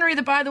documentary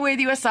that, by the way,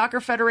 the U.S.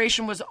 Soccer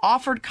Federation was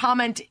offered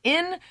comment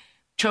in,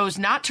 chose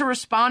not to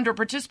respond or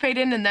participate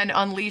in, and then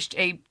unleashed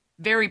a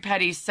very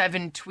petty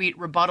 7-tweet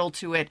rebuttal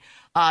to it.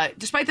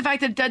 Despite the fact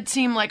that it did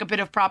seem like a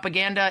bit of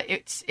propaganda,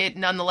 it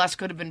nonetheless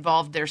could have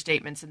involved their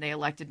statements, and they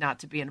elected not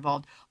to be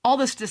involved. All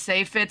this to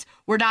say, Fitz,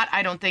 we're not,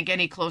 I don't think,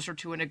 any closer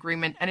to an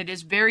agreement, and it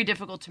is very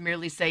difficult to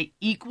merely say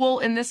equal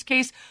in this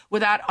case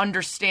without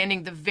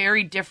understanding the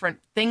very different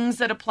things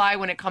that apply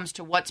when it comes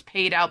to what's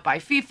paid out by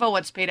FIFA,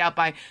 what's paid out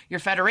by your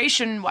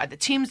federation, why the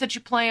teams that you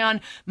play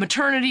on,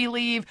 maternity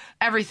leave,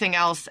 everything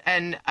else.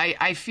 And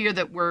I fear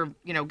that we're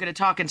going to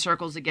talk in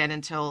circles again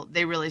until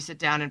they really sit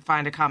down and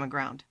find a common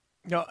ground.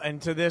 No,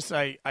 and to this,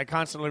 I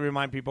constantly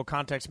remind people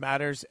context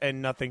matters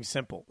and nothing's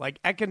simple. Like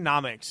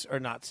economics are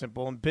not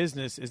simple and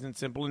business isn't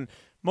simple. And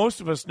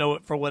most of us know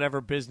it for whatever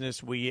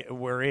business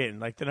we're in.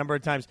 Like the number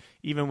of times,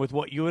 even with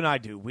what you and I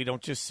do, we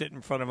don't just sit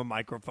in front of a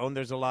microphone.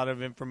 There's a lot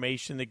of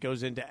information that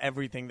goes into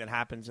everything that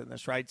happens in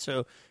this, right?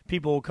 So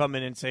people will come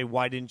in and say,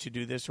 why didn't you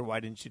do this or why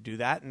didn't you do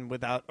that? And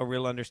without a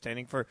real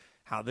understanding for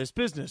how this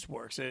business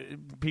works.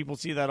 People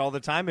see that all the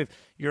time. If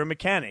you're a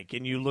mechanic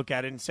and you look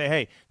at it and say,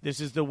 hey, this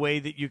is the way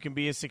that you can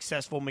be a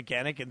successful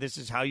mechanic and this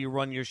is how you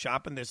run your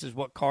shop and this is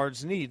what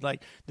cars need.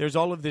 Like there's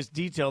all of this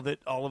detail that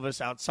all of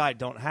us outside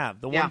don't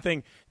have. The one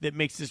thing that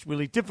makes this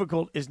really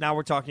difficult is now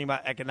we're talking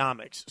about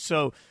economics.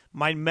 So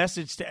my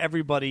message to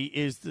everybody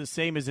is the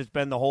same as it's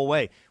been the whole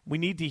way. We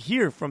need to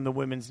hear from the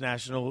women's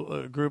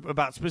national group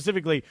about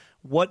specifically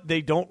what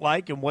they don't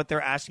like and what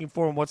they're asking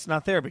for and what's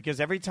not there. Because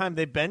every time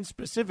they've been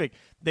specific,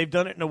 they've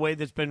done it in a way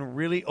that's been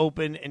really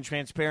open and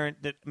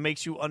transparent that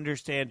makes you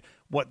understand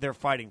what they're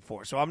fighting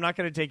for. So I'm not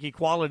going to take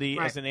equality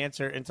as an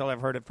answer until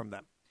I've heard it from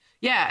them.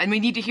 Yeah, and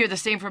we need to hear the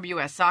same from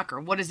U.S. Soccer.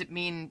 What does it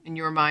mean in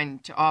your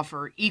mind to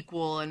offer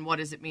equal, and what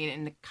does it mean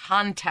in the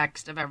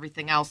context of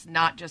everything else,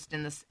 not just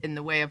in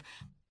the way of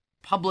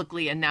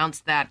publicly announce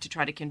that to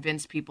try to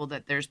convince people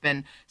that there's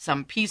been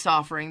some peace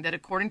offering that,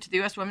 according to the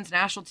U.S. Women's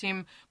National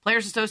Team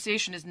Players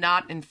Association, is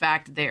not, in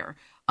fact, there.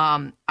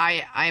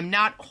 I am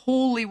not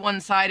wholly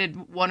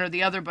one-sided, one or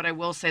the other, but I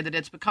will say that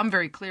it's become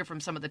very clear from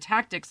some of the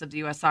tactics of the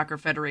U.S. Soccer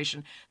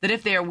Federation that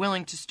if they are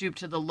willing to stoop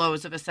to the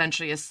lows of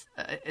essentially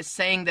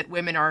saying that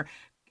women are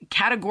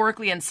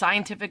categorically and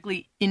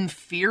scientifically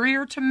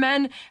inferior to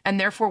men and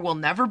therefore will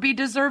never be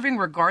deserving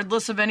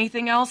regardless of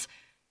anything else,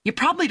 you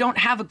probably don't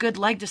have a good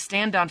leg to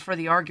stand on for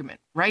the argument,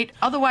 right?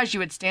 Otherwise,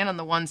 you would stand on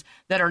the ones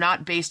that are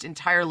not based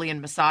entirely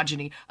in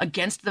misogyny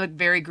against the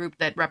very group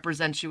that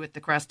represents you with the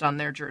crest on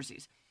their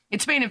jerseys.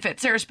 It's Spain and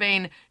Fitz. Sarah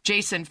Spain,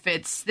 Jason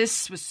Fitz.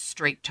 This was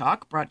Straight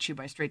Talk, brought to you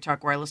by Straight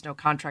Talk Wireless. No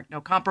contract,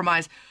 no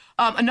compromise.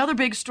 Another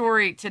big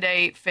story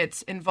today,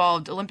 Fitz,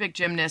 involved Olympic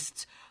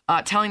gymnasts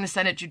telling the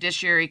Senate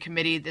Judiciary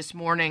Committee this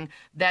morning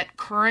that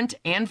current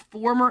and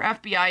former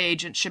FBI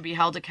agents should be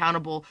held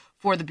accountable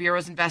for the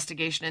Bureau's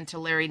investigation into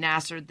Larry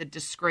Nassar, the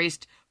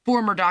disgraced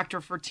former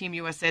doctor for Team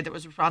USA that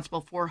was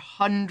responsible for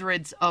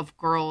hundreds of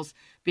girls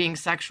being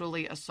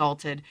sexually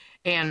assaulted.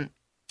 And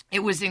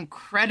it was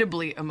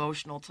incredibly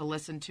emotional to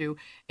listen to,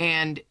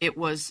 and it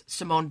was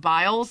Simone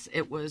Biles,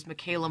 it was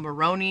Michaela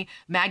Maroney,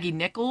 Maggie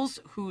Nichols,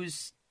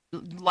 whose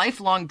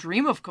lifelong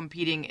dream of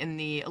competing in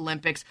the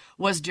Olympics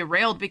was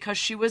derailed because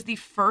she was the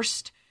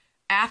first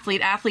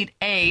athlete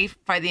A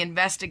by the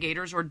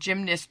investigators, or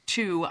gymnast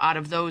 2 out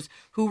of those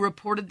who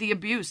reported the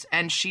abuse.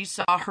 And she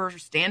saw her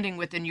standing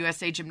within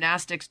USA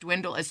Gymnastics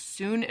dwindle as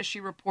soon as she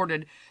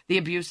reported the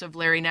abuse of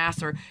Larry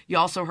Nassar. You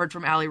also heard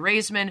from Aly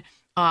Raisman.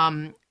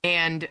 From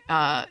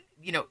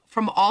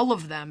all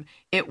of them,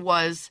 it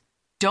was,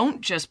 don't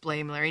just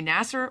blame Larry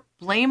Nassar,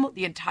 blame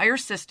the entire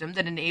system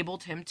that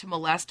enabled him to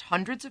molest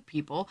hundreds of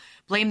people,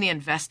 blame the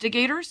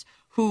investigators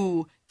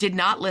who did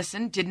not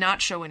listen, did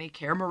not show any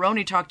care.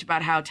 Maroney talked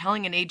about how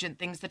telling an agent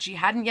things that she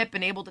hadn't yet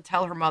been able to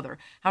tell her mother,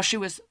 how she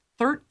was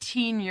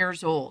 13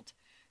 years old,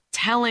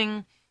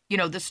 telling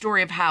the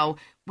story of how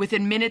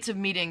within minutes of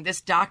meeting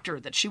this doctor,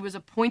 that she was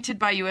appointed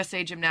by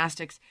USA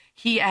Gymnastics,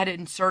 he had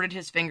inserted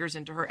his fingers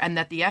into her, and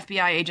that the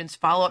FBI agent's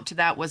follow-up to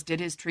that was, did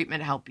his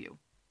treatment help you?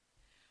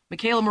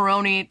 Michaela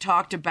Maroney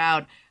talked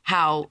about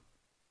how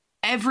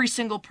every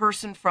single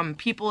person, from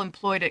people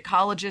employed at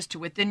colleges to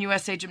within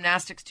USA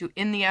Gymnastics to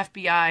in the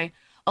FBI,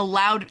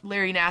 allowed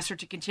Larry Nassar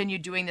to continue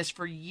doing this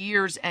for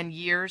years and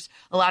years,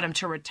 allowed him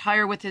to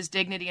retire with his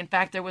dignity. In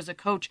fact, there was a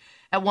coach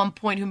at one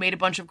point who made a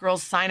bunch of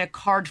girls sign a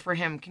card for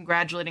him,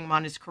 congratulating him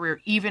on his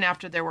career, even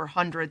after there were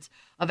hundreds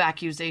of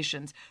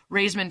accusations.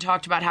 Raisman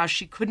talked about how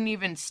she couldn't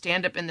even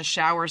stand up in the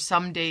shower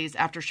some days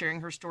after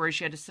sharing her story.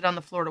 She had to sit on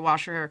the floor to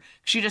wash her hair.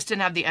 She just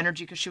didn't have the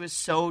energy because she was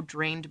so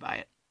drained by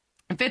it.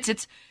 And Fitz,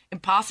 it's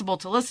impossible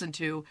to listen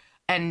to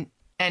and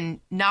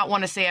not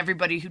want to say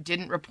everybody who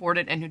didn't report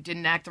it and who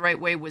didn't act the right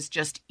way was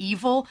just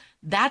evil.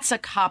 That's a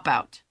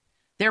cop-out.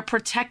 They're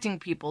protecting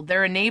people.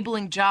 They're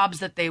enabling jobs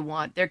that they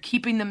want. They're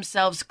keeping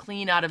themselves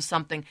clean out of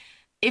something.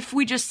 If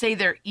we just say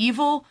they're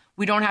evil,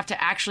 we don't have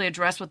to actually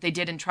address what they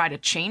did and try to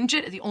change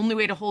it. The only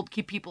way to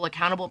keep people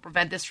accountable and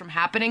prevent this from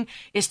happening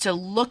is to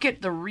look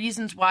at the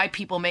reasons why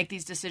people make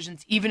these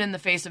decisions, even in the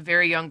face of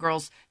very young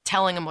girls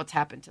telling them what's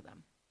happened to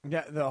them.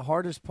 Yeah, the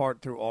hardest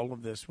part through all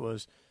of this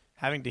was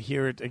having to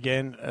hear it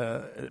again,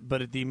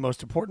 but the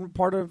most important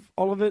part of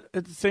all of it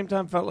at the same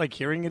time felt like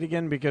hearing it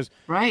again, because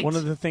one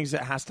of the things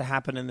that has to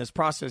happen in this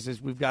process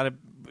is we've got to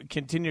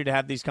continue to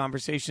have these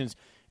conversations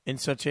in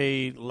such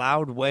a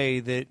loud way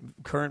that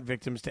current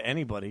victims to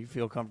anybody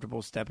feel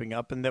comfortable stepping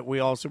up, and that we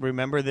also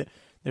remember that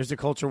there's a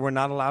culture we're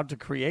not allowed to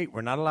create.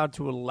 We're not allowed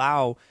to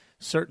allow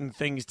certain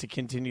things to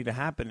continue to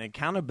happen.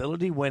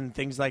 Accountability when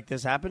things like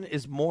this happen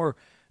is more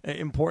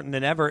important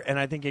than ever, and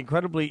I think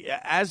incredibly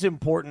as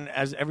important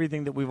as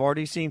everything that we've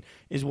already seen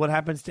is what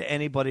happens to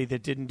anybody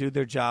that didn't do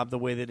their job the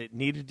way that it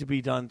needed to be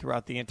done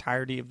throughout the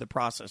entirety of the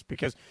process,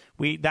 because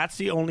that's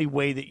the only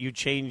way that you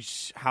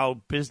change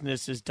how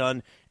business is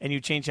done and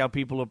you change how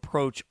people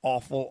approach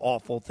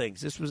awful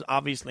things. This was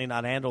obviously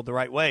not handled the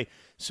right way,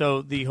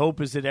 so the hope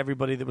is that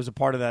everybody that was a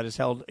part of that is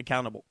held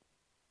accountable.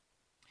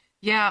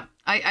 Yeah,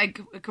 I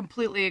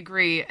completely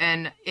agree,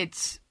 and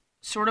it's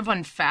sort of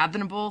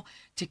unfathomable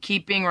to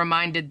keep being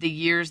reminded the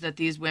years that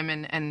these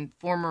women and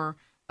former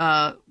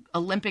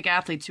Olympic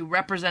athletes who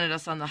represented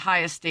us on the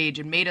highest stage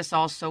and made us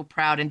all so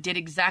proud and did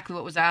exactly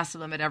what was asked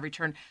of them at every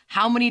turn,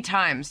 how many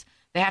times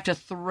they have to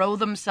throw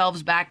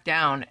themselves back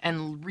down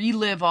and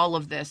relive all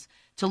of this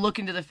to look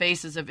into the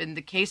faces of, in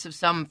the case of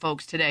some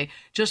folks today,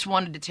 just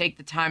wanted to take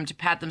the time to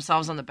pat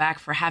themselves on the back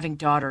for having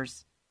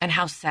daughters and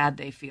how sad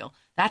they feel.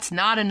 That's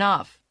not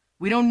enough.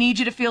 We don't need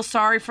you to feel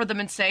sorry for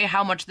them and say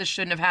how much this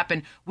shouldn't have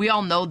happened. We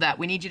all know that.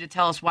 We need you to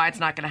tell us why it's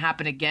not going to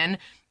happen again.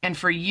 And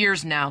for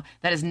years now,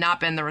 that has not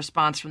been the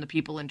response from the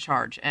people in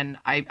charge. And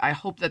I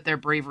hope that their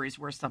bravery is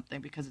worth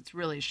something, because it's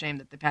really a shame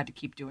that they've had to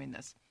keep doing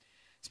this.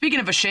 Speaking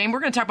of a shame,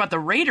 we're going to talk about the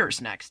Raiders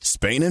next.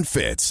 Spain and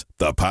Fitz,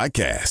 the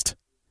podcast.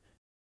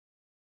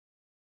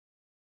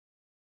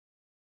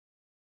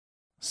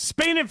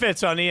 Spain and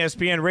Fitz on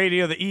ESPN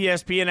Radio, the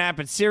ESPN app,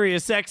 and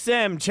Sirius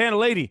XM,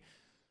 Channel 80.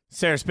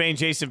 Sarah Spain,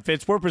 Jason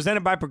Fitz. We're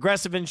presented by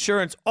Progressive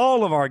Insurance.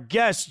 All of our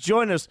guests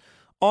join us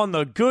on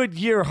the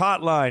Goodyear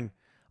Hotline.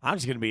 I'm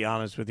just going to be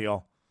honest with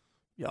y'all.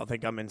 Y'all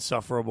think I'm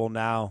insufferable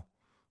now?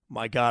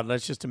 My God,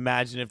 let's just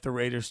imagine if the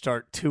Raiders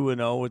start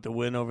 2-0 with the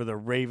win over the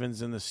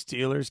Ravens and the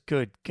Steelers.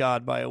 Good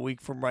God, by a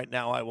week from right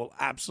now, I will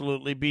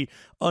absolutely be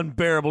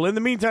unbearable. In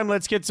the meantime,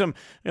 let's get some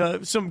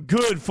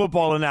good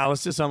football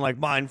analysis, unlike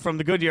mine, from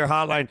the Goodyear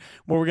Hotline,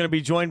 where we're going to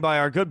be joined by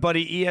our good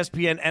buddy,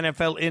 ESPN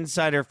NFL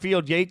insider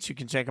Field Yates. You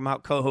can check him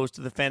out, co-host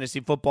of the Fantasy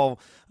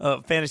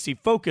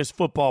Focus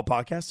Football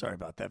podcast. Sorry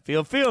about that,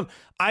 Field. Field,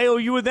 I owe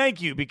you a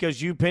thank you,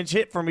 because you pinch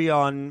hit for me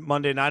on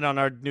Monday night on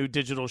our new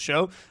digital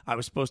show. I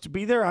was supposed to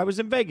be there. I was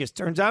in Vegas.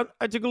 Turns out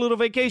I took a little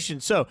vacation.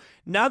 So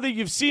now that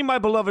you've seen my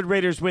beloved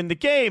Raiders win the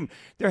game,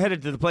 they're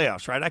headed to the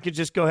playoffs, right? I could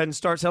just go ahead and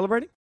start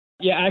celebrating?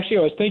 Yeah, actually,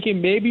 I was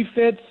thinking maybe,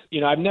 Fitz,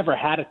 I've never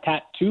had a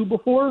tattoo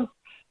before,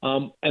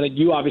 and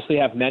you obviously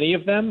have many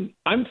of them.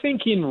 I'm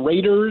thinking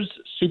Raiders,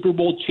 Super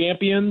Bowl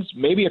champions,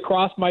 maybe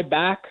across my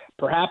back,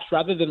 perhaps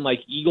rather than like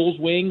Eagles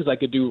wings, I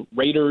could do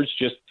Raiders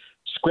just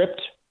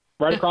script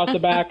right across the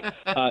back.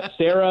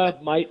 Sarah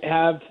might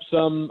have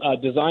some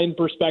design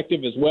perspective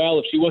as well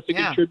if she wants to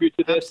contribute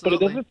to this, absolutely.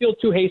 But it doesn't feel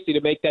too hasty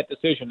to make that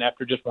decision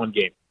after just one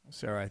game.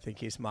 Sarah, I think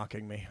he's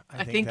mocking me.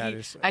 I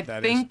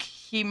think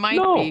he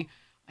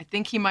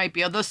might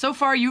be. Although so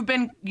far you've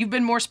been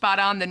more spot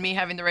on than me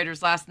having the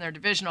Raiders last in their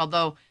division,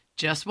 although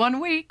just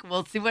 1 week.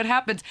 We'll see what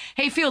happens.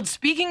 Hey, Field,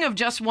 speaking of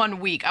just 1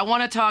 week, I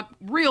want to talk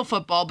real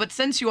football, but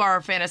since you are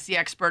a fantasy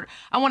expert,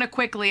 I want to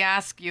quickly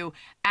ask you,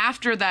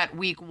 after that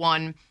week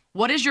 1,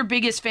 what is your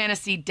biggest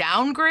fantasy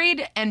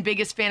downgrade and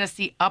biggest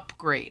fantasy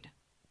upgrade?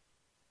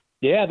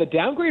 Yeah, the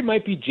downgrade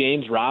might be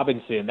James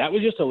Robinson. That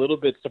was just a little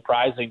bit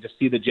surprising to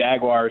see the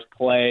Jaguars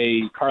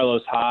play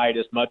Carlos Hyde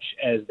as much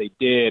as they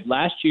did.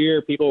 Last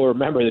year, people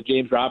remember that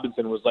James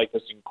Robinson was like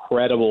this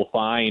incredible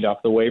find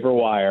off the waiver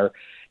wire. And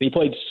he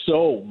played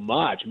so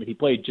much. I mean, he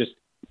played just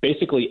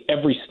basically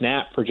every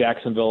snap for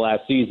Jacksonville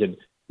last season.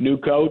 New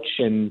coach,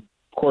 and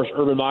of course,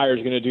 Urban Meyer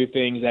is going to do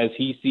things as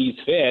he sees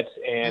fit,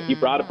 and he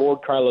brought aboard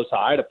Carlos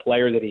Hyde, a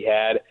player that he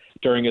had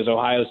during his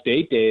Ohio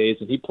State days,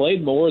 and he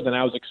played more than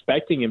I was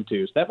expecting him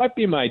to. So that might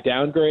be my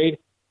downgrade.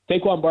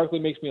 Saquon Barkley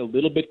makes me a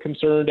little bit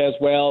concerned as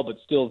well, but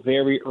still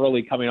very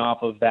early coming off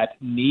of that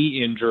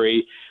knee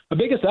injury. The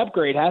biggest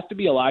upgrade has to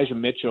be Elijah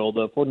Mitchell,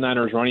 the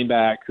 49ers running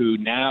back, who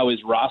now is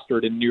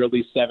rostered in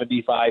nearly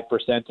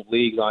 75% of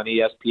leagues on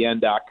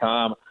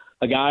ESPN.com.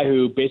 A guy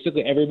who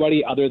basically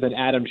everybody other than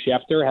Adam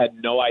Schefter had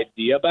no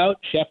idea about.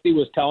 Schefter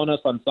was telling us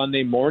on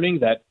Sunday morning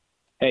that,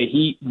 hey,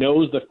 he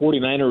knows the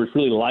 49ers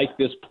really like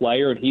this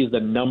player, and he's the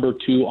number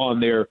 2 on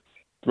their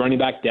running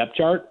back depth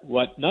chart.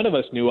 What none of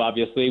us knew,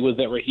 obviously, was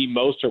that Raheem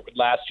Mostert would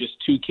last just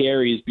 2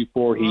 carries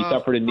before he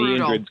suffered a knee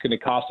injury. It's going to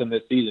cost him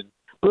this season.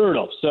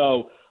 Brutal.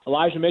 So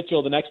Elijah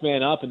Mitchell, the next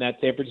man up in that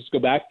San Francisco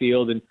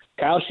backfield, and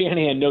Kyle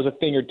Shanahan knows a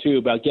thing or two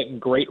about getting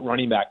great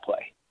running back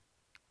play.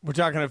 We're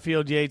talking to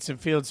Field Yates and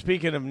Field.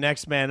 Speaking of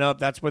next man up,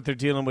 that's what they're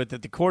dealing with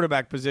at the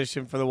quarterback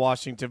position for the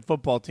Washington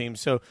football team.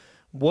 So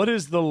what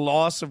does the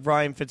loss of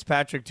Ryan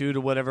Fitzpatrick do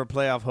to whatever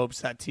playoff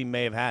hopes that team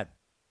may have had?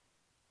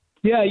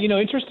 Yeah,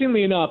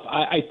 interestingly enough,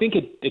 I think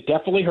it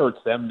definitely hurts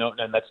them,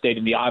 and that's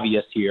stating the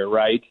obvious here,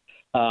 right?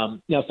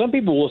 Now, some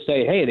people will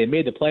say, hey, they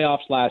made the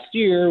playoffs last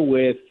year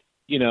with,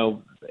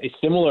 a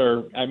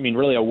similar,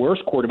 really a worse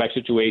quarterback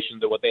situation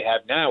than what they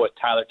have now with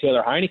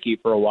Taylor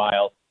Heineke for a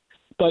while.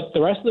 But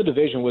the rest of the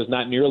division was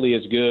not nearly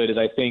as good as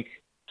I think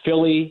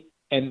Philly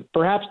and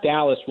perhaps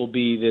Dallas will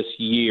be this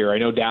year. I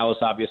know Dallas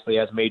obviously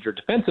has major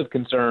defensive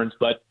concerns,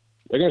 but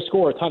they're going to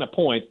score a ton of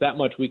points. That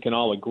much we can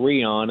all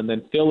agree on. And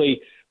then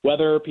Philly,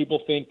 whether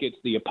people think it's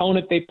the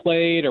opponent they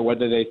played or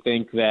whether they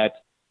think that,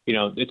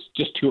 it's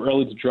just too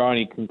early to draw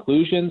any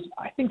conclusions,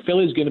 I think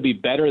Philly's going to be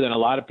better than a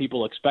lot of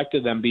people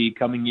expected them to be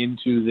coming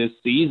into this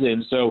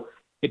season. So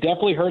it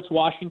definitely hurts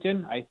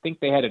Washington. I think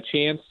they had a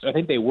chance. I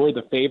think they were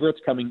the favorites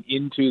coming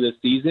into the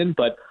season,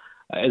 but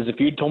as if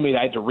you'd told me that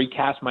I had to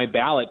recast my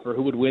ballot for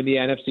who would win the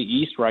NFC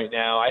East right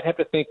now, I'd have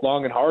to think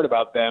long and hard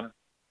about them.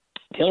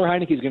 Taylor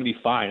Heineke is going to be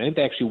fine. I think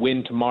they actually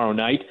win tomorrow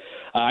night.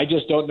 I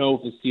just don't know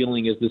if the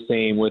ceiling is the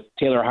same with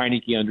Taylor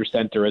Heineke under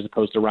center as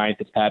opposed to Ryan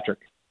Fitzpatrick.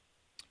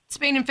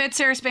 Spain and Fitz,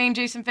 Sarah Spain,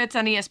 Jason Fitz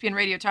on ESPN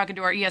Radio, talking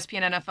to our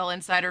ESPN NFL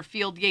insider,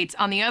 Field Yates.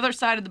 On the other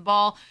side of the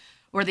ball,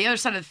 or the other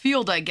side of the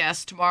field, I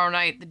guess, tomorrow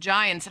night, the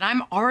Giants. And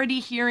I'm already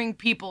hearing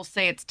people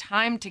say it's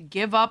time to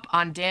give up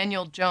on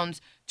Daniel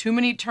Jones. Too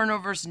many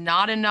turnovers,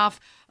 not enough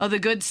of the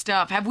good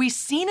stuff. Have we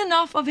seen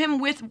enough of him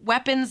with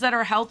weapons that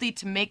are healthy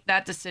to make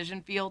that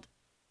decision, Field?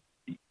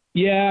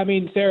 Yeah,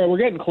 Sarah, we're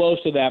getting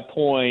close to that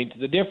point.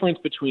 The difference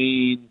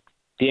between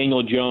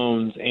Daniel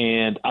Jones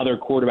and other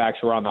quarterbacks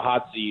who are on the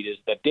hot seat is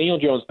that Daniel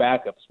Jones'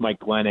 backup is Mike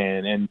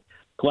Glennon, and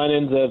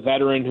Glennon's a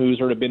veteran who's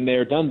sort of been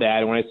there, done that.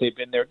 And when I say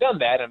been there, done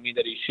that, I mean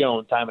that he's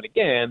shown time and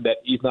again that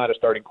he's not a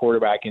starting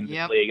quarterback in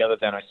this league other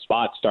than a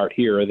spot start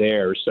here or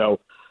there. So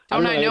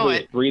don't I know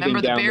it?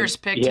 Remember the Bears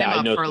picked him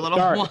up for a little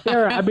while.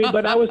 Sarah,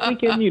 but I was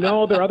thinking,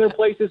 there are other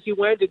places he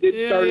went. It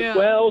didn't start as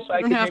well. So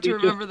I can have to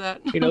remember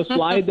that.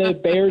 Slide the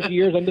Bears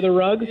years under the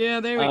rug.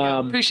 Yeah, there we go.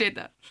 Appreciate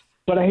that.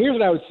 But here's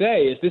what I would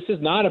say is this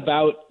is not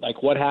about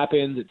what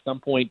happens at some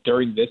point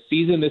during this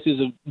season. This is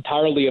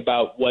entirely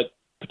about what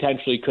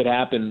potentially could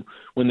happen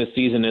when the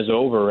season is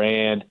over.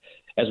 And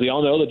as we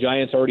all know, the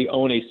Giants already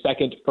own a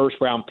second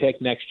first-round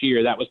pick next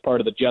year. That was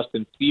part of the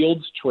Justin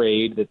Fields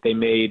trade that they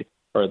made,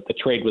 or the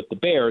trade with the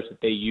Bears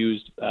that they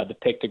used the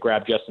pick to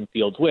grab Justin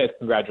Fields with.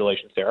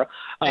 Congratulations, Sarah.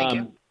 Thank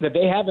you. That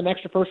they have an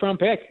extra first-round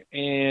pick.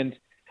 And,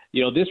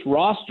 this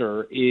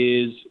roster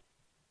is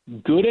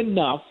good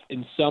enough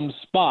in some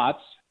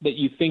spots that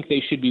you think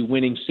they should be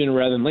winning sooner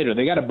rather than later.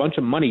 They got a bunch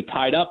of money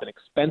tied up in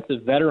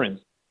expensive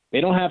veterans.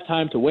 They don't have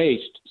time to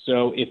waste.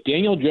 So if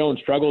Daniel Jones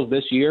struggles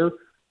this year,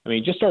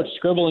 just start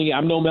scribbling.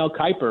 I'm no Mel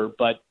Kiper,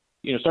 but,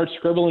 start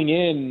scribbling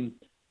in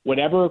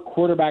whatever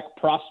quarterback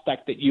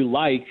prospect that you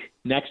like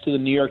next to the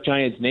New York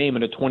Giants name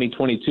in a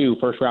 2022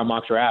 first-round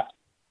mock draft.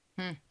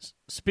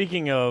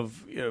 Speaking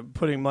of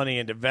putting money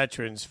into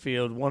veterans,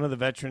 Field, one of the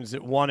veterans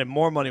that wanted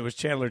more money was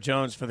Chandler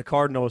Jones for the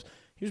Cardinals.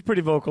 He was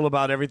pretty vocal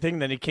about everything.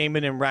 Then he came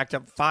in and racked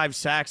up 5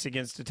 sacks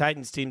against the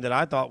Titans team that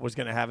I thought was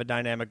going to have a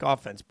dynamic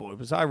offense. Boy,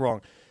 was I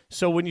wrong.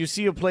 So when you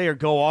see a player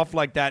go off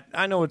like that,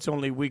 I know it's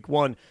only week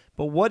 1,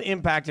 but what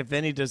impact, if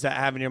any, does that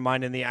have in your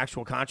mind in the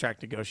actual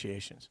contract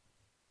negotiations?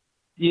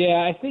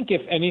 Yeah, I think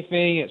if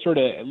anything, it sort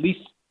of, at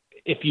least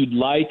if you'd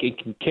like,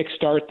 it can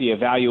kickstart the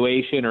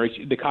evaluation or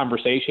the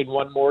conversation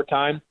one more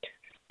time.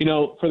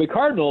 For the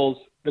Cardinals,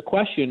 the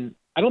question,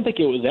 I don't think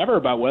it was ever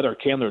about whether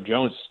Chandler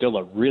Jones is still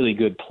a really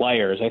good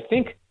player. I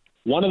think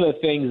one of the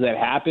things that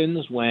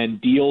happens when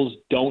deals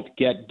don't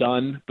get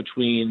done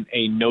between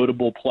a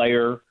notable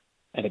player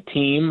and a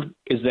team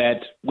is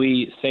that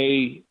we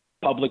say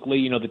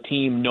publicly, the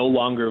team no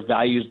longer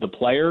values the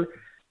player.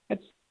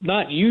 That's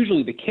not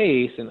usually the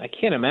case, and I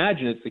can't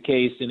imagine it's the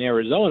case in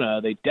Arizona.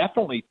 They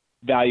definitely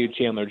value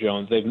Chandler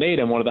Jones. They've made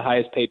him one of the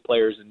highest paid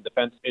players in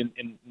defense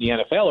in the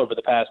NFL over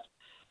the past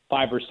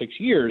 5 or 6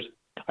 years.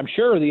 I'm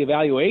sure the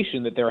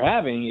evaluation that they're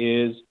having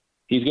is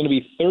he's going to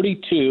be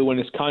 32 when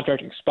his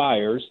contract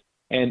expires,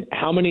 And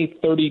how many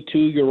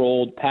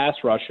 32-year-old pass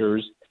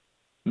rushers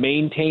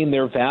maintain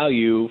their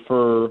value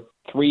for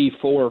 3,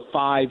 4,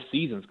 5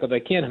 seasons? Because I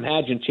can't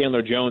imagine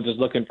Chandler Jones is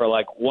looking for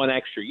like one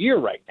extra year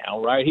right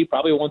now, right? He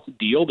probably wants a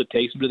deal that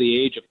takes him to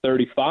the age of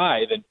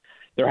 35. And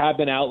there have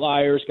been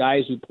outliers,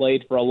 guys who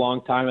played for a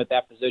long time at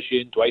that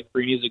position. Dwight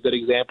Freeney is a good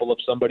example of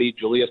somebody.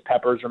 Julius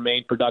Peppers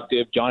remained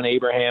productive. John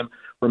Abraham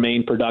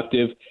remained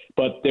productive.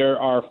 But there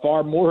are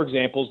far more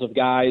examples of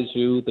guys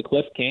who the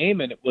cliff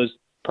came and it was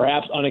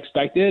perhaps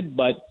unexpected,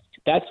 but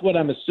that's what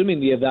I'm assuming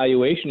the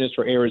evaluation is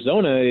for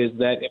Arizona, is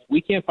that if we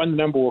can't find the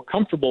number we're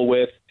comfortable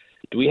with,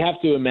 do we have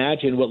to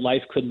imagine what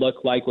life could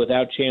look like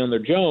without Chandler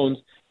Jones?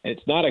 And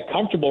it's not a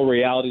comfortable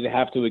reality to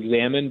have to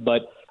examine,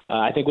 but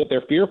I think what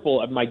they're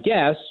fearful of, my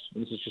guess,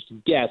 and this is just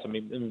a guess, I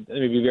mean,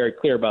 let me be very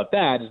clear about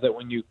that, is that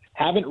when you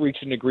haven't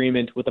reached an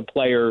agreement with a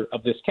player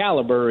of this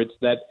caliber, it's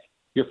that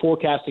you're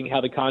forecasting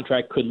how the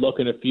contract could look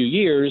in a few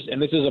years.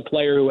 And this is a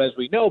player who, as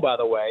we know, by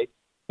the way,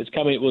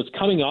 was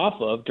coming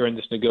off of, during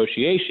this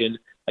negotiation,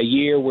 a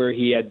year where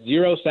he had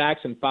 0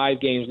 sacks in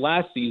 5 games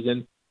last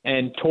season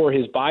and tore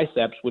his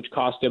biceps, which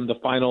cost him the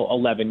final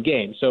 11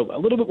 games. So a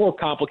little bit more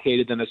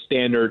complicated than a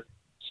standard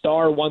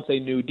star wants a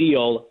new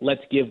deal.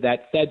 Let's give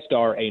that said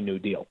star a new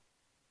deal.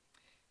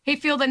 Hey,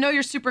 Field, I know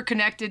you're super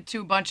connected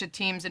to a bunch of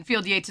teams, and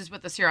Field Yates is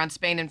with us here on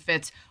Spain and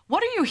Fitz.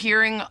 What are you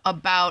hearing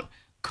about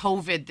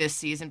COVID this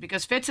season?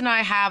 Because Fitz and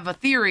I have a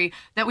theory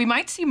that we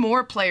might see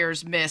more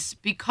players miss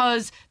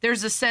because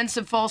there's a sense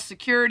of false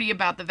security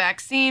about the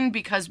vaccine,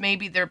 because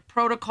maybe their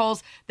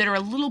protocols that are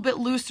a little bit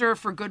looser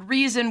for good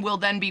reason will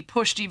then be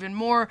pushed even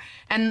more.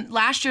 And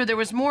last year there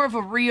was more of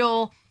a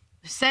real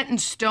set in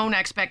stone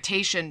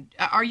expectation.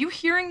 Are you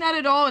hearing that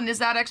at all? And is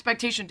that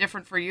expectation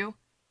different for you?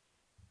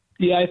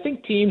 Yeah, I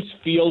think teams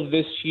feel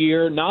this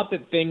year, not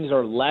that things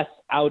are less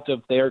out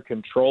of their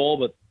control,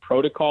 but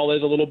protocol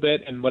is a little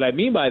bit. And what I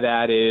mean by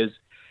that is,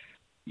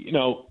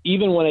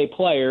 even when a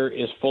player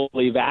is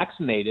fully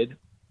vaccinated,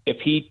 if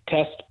he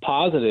tests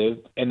positive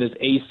and is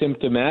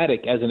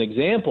asymptomatic, as an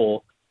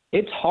example,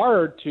 it's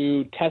hard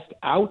to test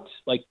out,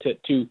 like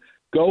to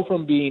go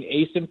from being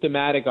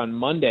asymptomatic on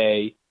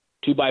Monday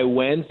to by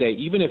Wednesday,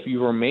 even if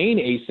you remain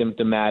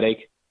asymptomatic,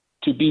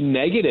 to be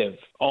negative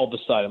all of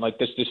a sudden. Like,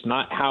 that's just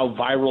not how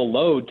viral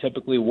load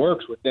typically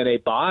works within a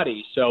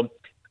body. So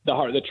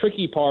the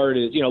tricky part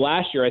is,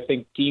 last year I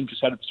think teams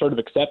just had sort of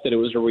accepted it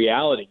was a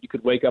reality. You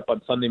could wake up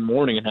on Sunday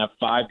morning and have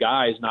 5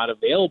 guys not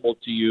available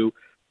to you,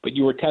 but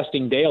you were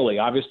testing daily.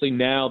 Obviously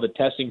now the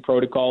testing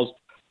protocols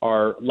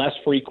are less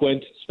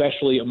frequent,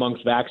 especially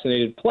amongst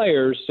vaccinated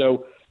players.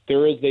 So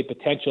there is a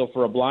potential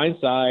for a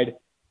blindside.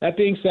 That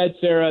being said,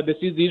 Sarah,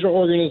 these are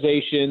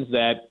organizations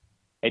that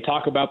they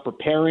talk about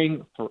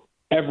preparing for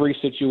every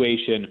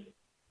situation.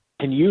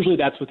 And usually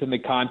that's within the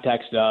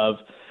context of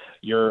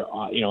you're,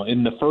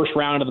 in the first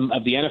round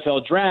of the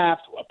NFL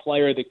draft, a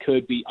player that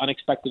could be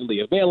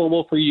unexpectedly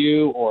available for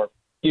you, or,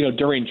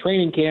 during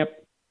training camp,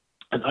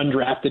 an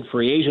undrafted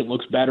free agent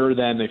looks better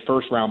than a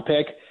first-round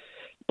pick.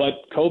 But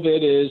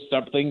COVID is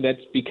something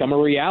that's become a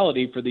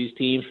reality for these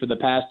teams for the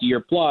past year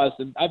plus.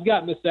 And I've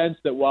gotten the sense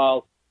that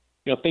while,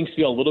 things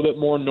feel a little bit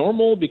more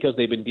normal because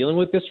they've been dealing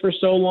with this for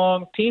so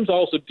long, teams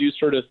also do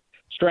sort of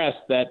stress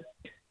that,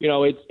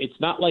 it's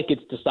not like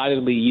it's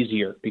decidedly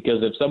easier,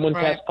 because if someone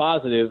tests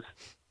positive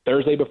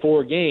Thursday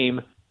before a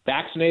game,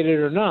 vaccinated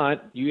or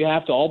not, you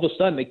have to all of a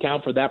sudden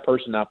account for that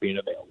person not being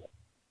available.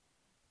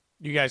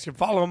 You guys can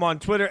follow him on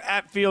Twitter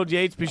at Field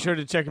Yates. Be sure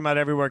to check him out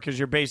everywhere, because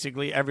you're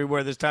basically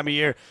everywhere this time of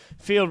year.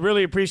 Field,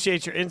 really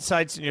appreciate your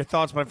insights and your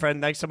thoughts, my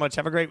friend. Thanks so much.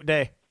 Have a great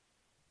day.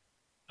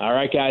 All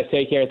right, guys.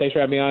 Take care. Thanks for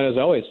having me on, as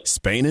always.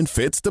 Spain and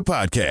Fitz, the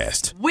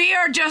podcast. We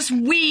are just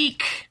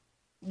week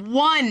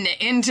 1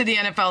 into the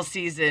NFL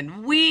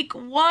season. Week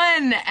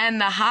 1,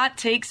 and the hot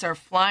takes are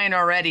flying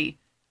already.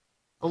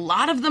 A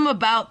lot of them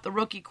about the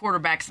rookie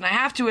quarterbacks. And I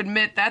have to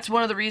admit, that's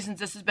one of the reasons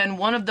this has been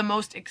one of the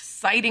most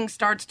exciting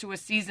starts to a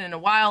season in a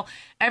while.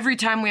 Every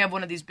time we have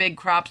one of these big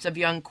crops of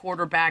young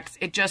quarterbacks,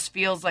 it just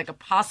feels like a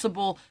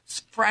possible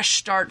fresh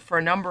start for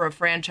a number of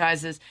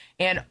franchises.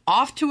 And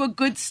off to a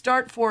good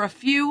start for a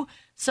few,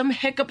 some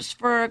hiccups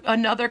for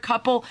another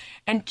couple,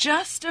 and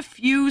just a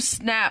few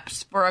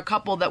snaps for a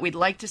couple that we'd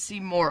like to see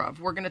more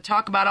of. We're going to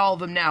talk about all of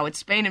them now. It's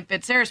Spain and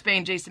Fitz, Sarah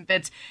Spain, Jason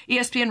Fitz,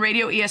 ESPN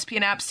Radio,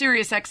 ESPN App,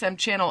 Sirius XM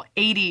Channel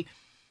 80.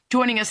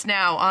 Joining us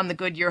now on the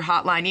Goodyear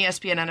Hotline,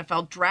 ESPN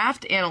NFL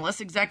draft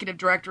analyst, executive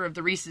director of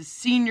the Reese's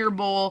Senior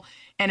Bowl,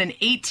 and an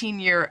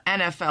 18-year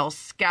NFL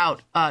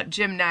scout,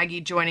 Jim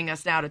Nagy, joining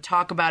us now to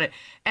talk about it.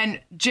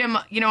 And Jim,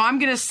 I'm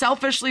going to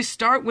selfishly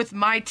start with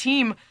my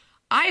team.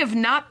 I have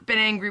not been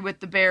angry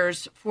with the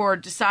Bears for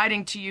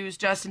deciding to use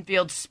Justin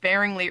Fields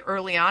sparingly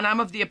early on. I'm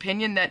of the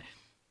opinion that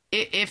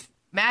if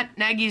Matt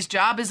Nagy's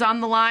job is on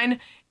the line,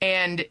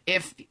 and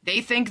if they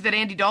think that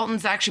Andy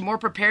Dalton's actually more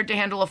prepared to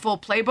handle a full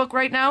playbook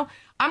right now,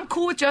 I'm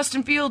cool with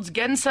Justin Fields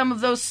getting some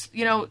of those,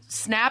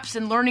 snaps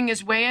and learning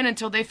his way in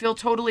until they feel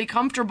totally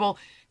comfortable.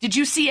 Did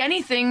you see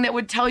anything that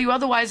would tell you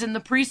otherwise in the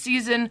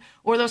preseason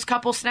or those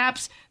couple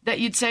snaps that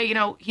you'd say,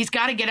 he's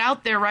got to get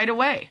out there right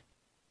away?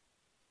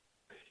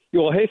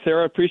 Well, hey,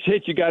 Sarah,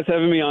 appreciate you guys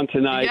having me on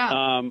tonight.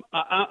 Yeah.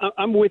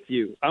 I'm with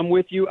you. I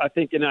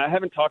think, and I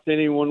haven't talked to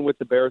anyone with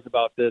the Bears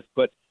about this,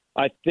 but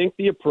I think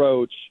the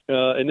approach,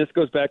 and this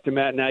goes back to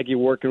Matt Nagy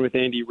working with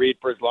Andy Reid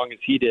for as long as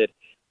he did.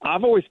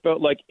 I've always felt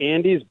like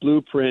Andy's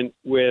blueprint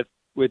with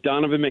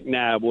Donovan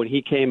McNabb when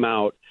he came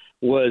out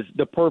was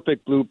the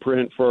perfect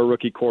blueprint for a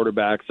rookie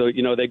quarterback. So,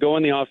 they go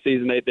in the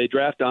offseason, they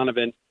draft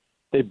Donovan.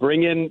 They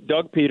bring in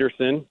Doug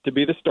Peterson to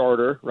be the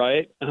starter,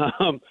 right? I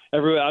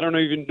don't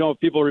even know if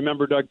people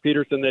remember Doug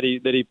Peterson that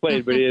he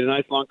played, but he had a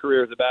nice long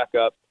career as a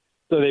backup.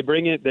 So they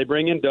bring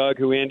in Doug,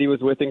 who Andy was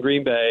with in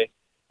Green Bay.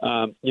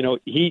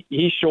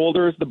 He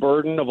shoulders the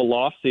burden of a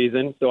lost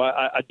season. So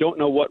I don't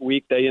know what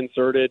week they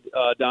inserted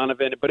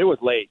Donovan, but it was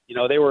late.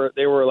 They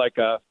were like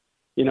a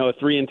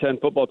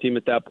 3-10 football team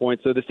at that point.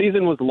 So the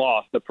season was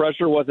lost. The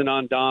pressure wasn't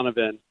on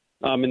Donovan.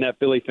 In that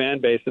Philly fan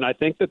base. And I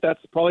think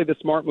that's probably the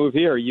smart move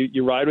here.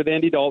 You ride with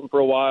Andy Dalton for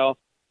a while.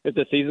 If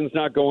the season's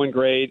not going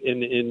great,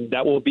 and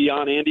that will be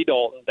on Andy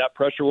Dalton, that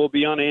pressure will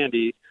be on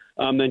Andy,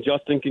 then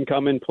Justin can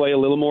come and play a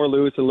little more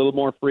loose, a little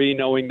more free,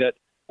 knowing that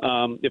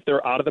if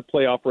they're out of the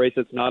playoff race,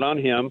 it's not on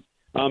him.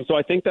 So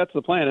I think that's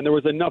the plan. And there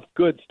was enough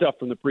good stuff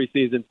from the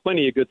preseason,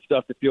 plenty of good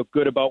stuff to feel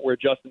good about where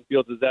Justin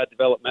Fields is at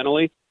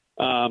developmentally.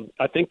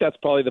 I think that's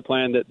probably the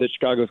plan that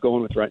Chicago's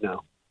going with right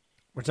now.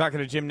 We're talking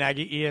to Jim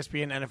Nagy,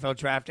 ESPN NFL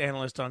draft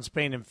analyst on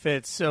Spain and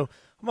Fitz. So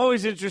I'm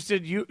always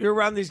interested. You're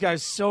around these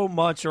guys so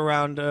much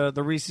around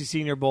the Reese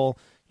Senior Bowl.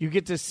 You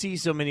get to see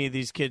so many of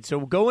these kids. So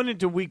going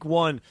into week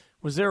one,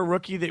 was there a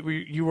rookie that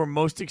you were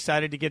most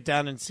excited to get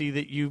down and see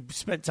that you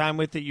spent time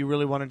with that you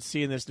really wanted to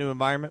see in this new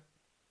environment?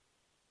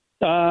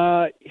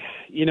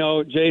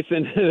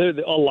 Jason,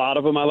 a lot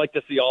of them. I like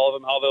to see all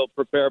of them, how they'll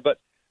prepare. But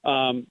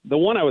the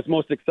one I was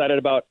most excited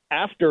about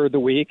after the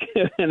week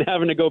and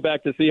having to go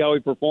back to see how he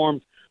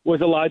performed was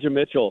Elijah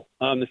Mitchell,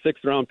 the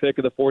 6th-round pick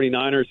of the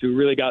 49ers, who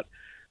really got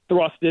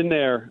thrust in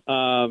there.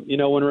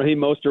 When Raheem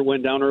Mostert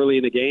went down early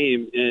in the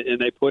game, and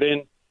they put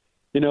in,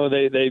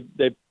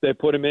 they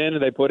put him in,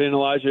 and they put in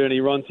Elijah, and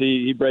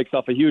he breaks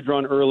off a huge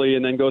run early,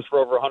 and then goes for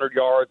over 100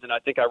 yards. And I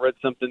think I read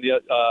something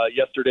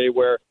yesterday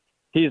where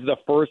he's the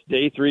first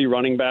day 3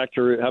 running back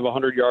to have a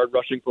 100-yard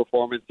rushing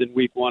performance in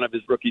week 1 of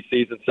his rookie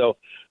season. So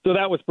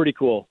that was pretty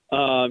cool.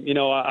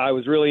 I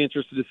was really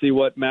interested to see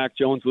what Mac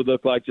Jones would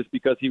look like, just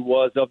because he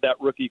was of that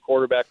rookie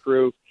quarterback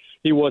crew.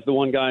 He was the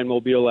one guy in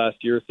Mobile last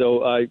year.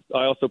 So I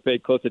also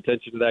paid close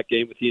attention to that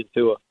game with he and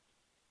Tua.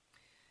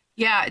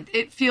 Yeah,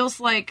 it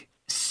feels like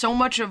so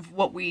much of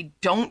what we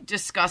don't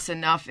discuss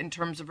enough in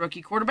terms of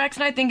rookie quarterbacks,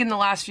 and I think in the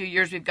last few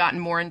years we've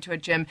gotten more into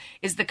it, Jim,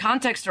 is the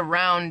context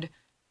around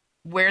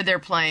where they're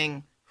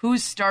playing,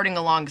 who's starting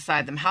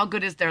alongside them, how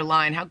good is their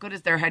line, how good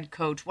is their head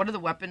coach, what are the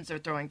weapons they're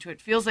throwing to.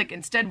 It feels like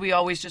instead we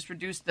always just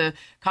reduce the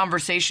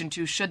conversation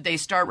to should they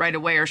start right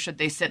away or should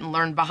they sit and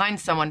learn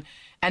behind someone,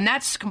 and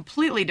that's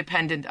completely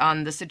dependent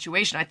on the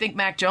situation. I think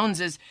Mac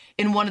Jones is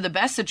in one of the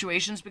best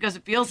situations because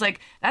it feels like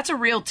that's a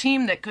real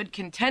team that could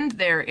contend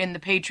there in the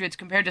Patriots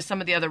compared to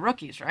some of the other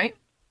rookies, right?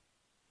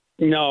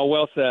 No,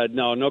 well said.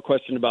 No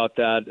question about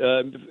that.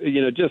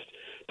 Just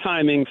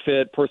timing,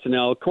 fit,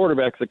 personnel.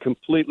 Quarterback's a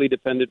completely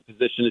dependent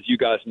position, as you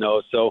guys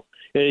know. So,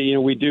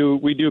 we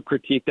do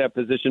critique that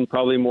position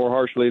probably more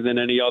harshly than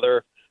any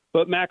other.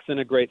 But Mac's in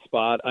a great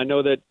spot. I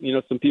know that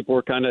some people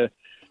were kind of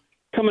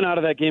coming out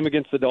of that game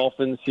against the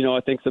Dolphins.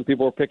 I think some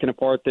people were picking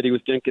apart that he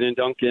was dinking and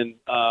dunking.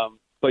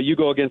 But you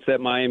go against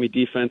that Miami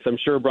defense. I'm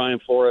sure Brian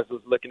Flores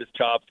was licking his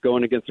chops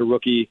going against a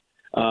rookie.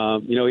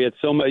 He had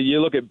so many. You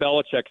look at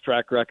Belichick's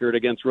track record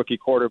against rookie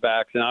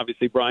quarterbacks, and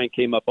obviously Brian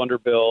came up under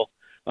Bill.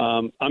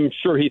 I'm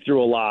sure he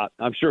threw a lot.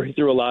 I'm sure he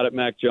threw a lot at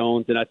Mac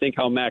Jones, and I think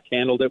how Mac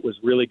handled it was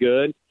really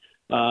good.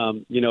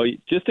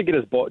 Just to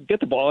get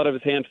the ball out of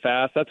his hand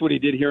fast. That's what he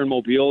did here in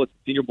Mobile at the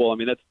Senior Bowl. I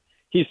mean,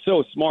 he's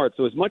so smart.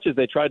 So as much as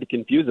they tried to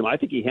confuse him, I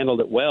think he handled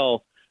it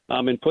well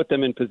and put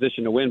them in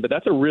position to win. But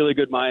that's a really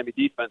good Miami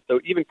defense.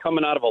 So even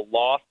coming out of a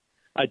loss,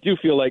 I do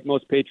feel like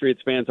most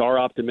Patriots fans are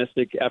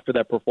optimistic after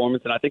that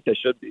performance, and I think they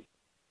should be.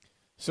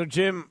 So,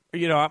 Jim,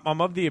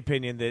 I'm of the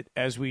opinion that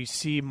as we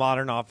see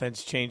modern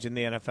offense change in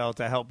the NFL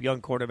to help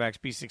young quarterbacks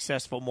be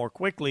successful more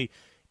quickly,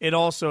 it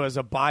also, as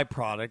a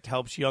byproduct,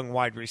 helps young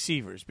wide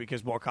receivers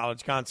because more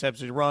college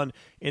concepts are run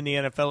in the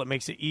NFL. It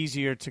makes it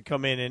easier to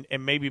come in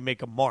and maybe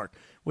make a mark.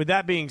 With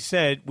that being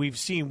said, we've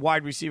seen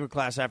wide receiver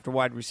class after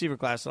wide receiver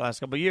class the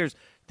last couple of years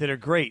that are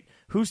great.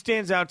 Who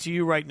stands out to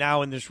you right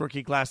now in this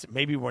rookie class that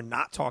maybe we're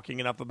not talking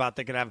enough about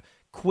that could have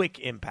quick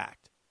impact?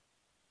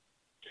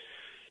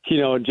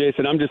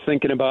 Jason, I'm just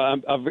thinking about.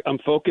 I'm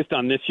focused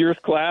on this year's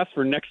class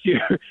for next year,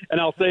 and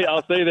I'll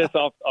say this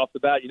off the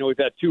bat. We've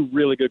had 2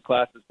 really good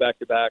classes back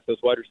to back. Those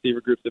wide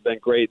receiver groups have been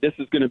great. This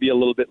is going to be a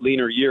little bit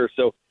leaner year.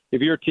 So if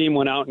your team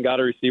went out and got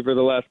a receiver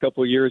the last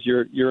couple of years,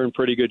 you're in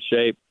pretty good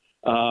shape.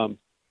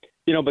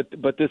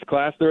 But this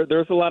class,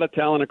 there's a lot of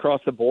talent across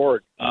the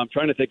board. I'm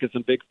trying to think of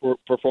some big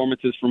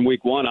performances from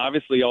week 1.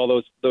 Obviously,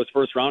 all those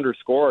first rounders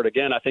scored.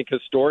 Again, I think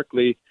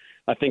historically.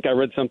 I think I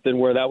read something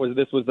where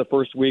this was the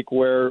first week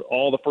where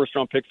all the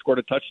first-round picks scored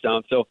a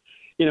touchdown. So,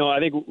 I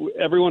think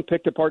everyone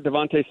picked apart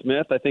Devontae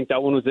Smith. I think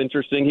that one was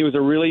interesting. He was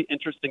a really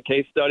interesting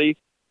case study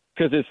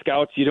because as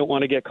scouts, you don't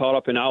want to get caught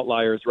up in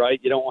outliers, right?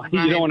 You don't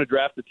want to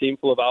draft a team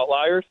full of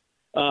outliers.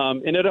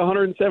 And at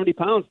 170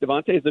 pounds,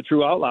 Devontae is a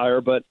true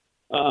outlier, but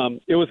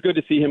it was good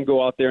to see him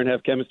go out there and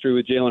have chemistry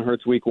with Jalen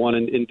Hurts week one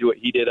and do what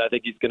he did. I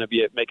think he's going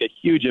to make a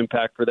huge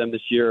impact for them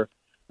this year.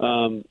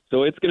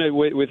 So it's going to,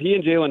 with he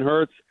and Jalen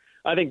Hurts,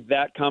 I think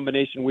that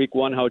combination week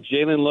one, how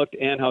Jalen looked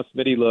and how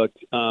Smitty looked,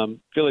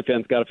 Philly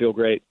fans got to feel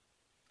great.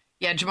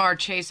 Yeah, Jamar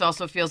Chase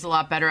also feels a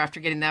lot better after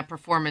getting that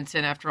performance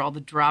in after all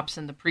the drops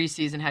in the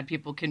preseason had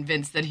people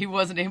convinced that he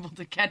wasn't able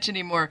to catch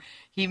anymore.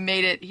 He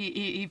made it.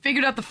 He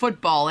figured out the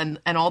football and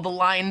all the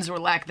lines or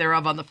lack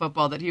thereof on the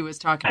football that he was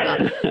talking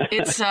about.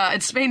 It's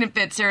Spain and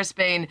Fitz, Sarah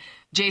Spain,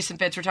 Jason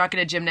Fitz. We're talking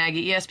to Jim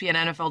Nagy, ESPN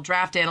NFL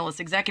draft analyst,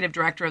 executive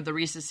director of the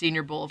Reese's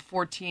Senior Bowl,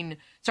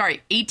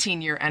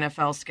 18-year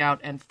NFL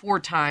scout and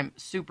 4-time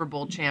Super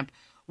Bowl champ.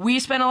 We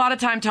spent a lot of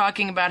time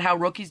talking about how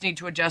rookies need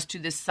to adjust to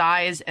the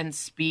size and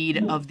speed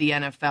of the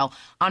NFL.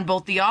 On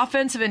both the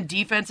offensive and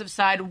defensive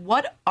side,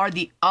 what are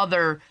the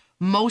other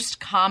most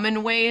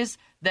common ways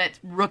that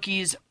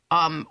rookies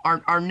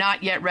are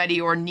not yet ready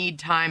or need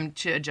time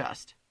to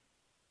adjust?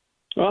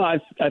 Well, I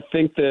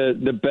think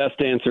the best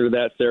answer to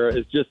that, Sarah,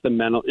 is just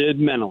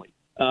mentally.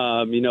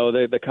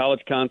 The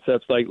college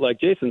concepts, like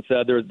Jason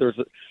said,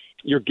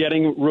 you're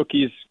getting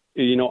rookies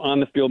on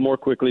the field more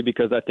quickly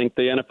because I think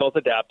the NFL's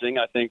adapting.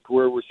 I think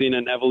we're seeing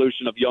an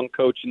evolution of young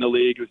coach in the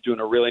league who's doing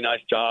a really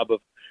nice job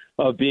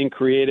of being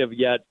creative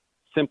yet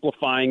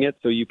simplifying it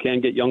so you can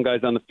get young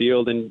guys on the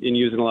field and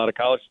using a lot of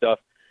college stuff.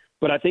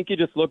 But I think you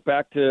just look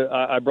back to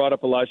I brought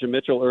up Elijah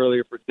Mitchell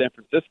earlier for San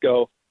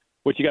Francisco,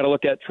 which you got to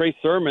look at Trey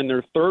Sermon,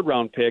 their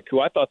third-round pick,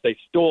 who I thought they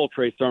stole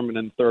Trey Sermon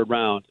in the third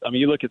round. I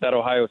mean, you look at that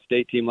Ohio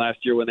State team last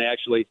year when they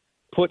actually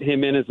put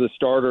him in as the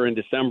starter in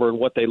December and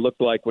what they looked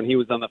like when he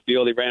was on the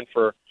field. He ran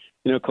for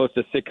close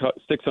to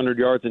 600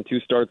 yards and 2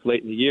 starts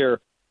late in the year.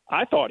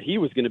 I thought he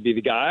was going to be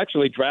the guy. I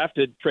actually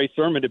drafted Trey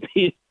Sermon to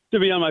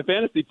be on my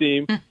fantasy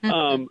team,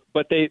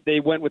 but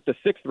they went with the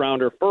 6th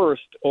rounder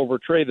first over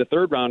Trey, the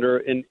 3rd rounder,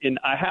 and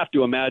I have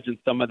to imagine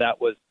some of that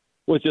was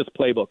just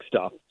playbook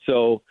stuff.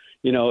 So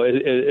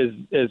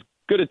as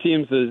good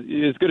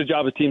a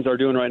job as teams are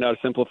doing right now to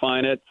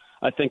simplifying it,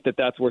 I think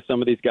that's where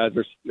some of these guys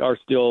are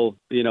still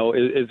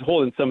is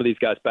holding some of these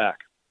guys back.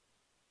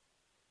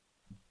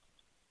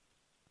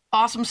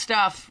 Awesome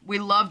stuff. We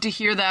love to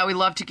hear that. We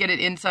love to get an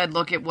inside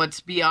look at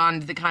what's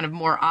beyond the kind of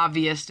more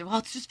obvious. Well,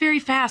 it's just very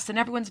fast and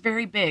everyone's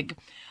very big,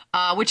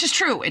 which is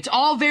true. It's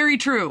all very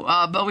true.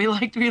 But we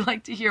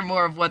like to hear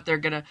more of what they're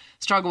going to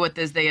struggle with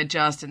as they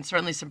adjust, and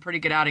certainly some pretty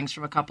good outings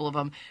from a couple of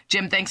them.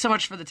 Jim, thanks so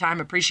much for the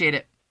time. Appreciate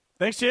it.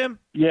 Thanks, Jim.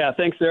 Yeah,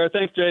 thanks, Sarah.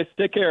 Thanks, Jace.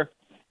 Take care.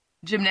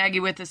 Jim Nagy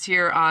with us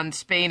here on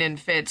Spain and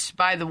Fitz.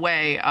 By the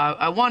way,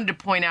 I wanted to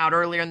point out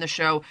earlier in the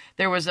show,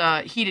 there was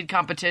a heated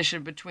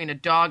competition between a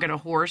dog and a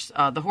horse,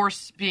 the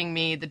horse being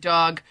me, the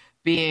dog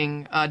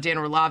being Dan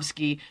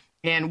Orlovsky.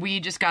 And we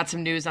just got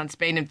some news on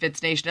Spain and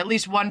Fitz Nation. At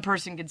least one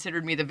person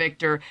considered me the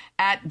victor,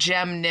 at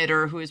Gem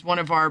Knitter, who is one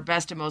of our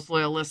best and most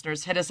loyal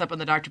listeners. Hit us up on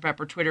the Dr.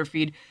 Pepper Twitter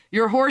feed.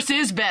 Your horse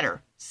is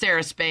better,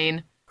 Sarah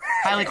Spain.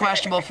 Highly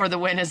questionable for the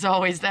win, as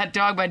always. That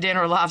dog by Dan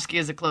Orlovsky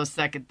is a close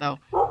second, though.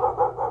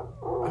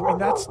 I mean,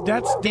 that's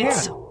Dan.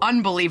 It's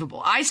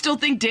unbelievable. I still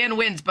think Dan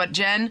wins, but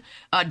Gem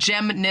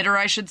Knitter,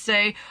 I should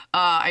say.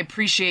 I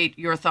appreciate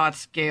your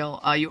thoughts, Gail.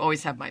 You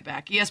always have my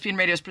back. ESPN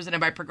Radio is presented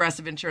by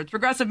Progressive Insurance.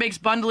 Progressive makes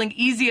bundling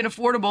easy and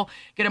affordable.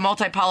 Get a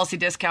multi-policy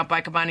discount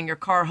by combining your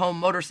car, home,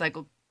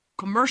 motorcycle,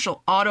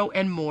 commercial, auto,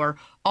 and more.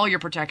 All your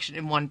protection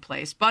in one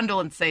place. Bundle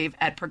and save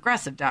at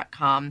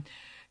Progressive.com.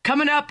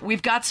 Coming up,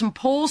 we've got some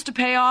polls to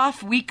pay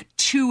off. Week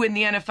 2 in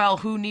the NFL,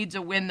 who needs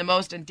a win the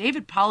most? And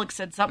David Pollack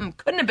said something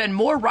couldn't have been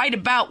more right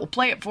about. We'll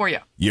play it for you.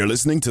 You're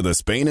listening to the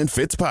Spain and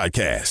Fitz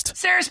podcast.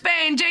 Sarah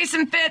Spain,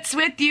 Jason Fitz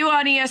with you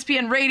on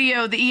ESPN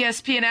Radio, the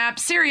ESPN app,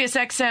 Sirius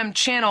XM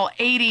Channel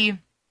 80.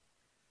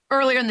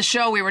 Earlier in the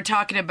show, we were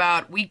talking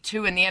about Week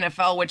 2 in the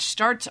NFL, which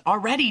starts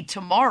already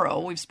tomorrow.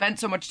 We've spent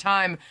so much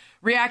time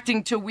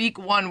reacting to Week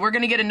 1. We're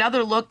going to get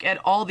another look at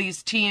all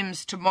these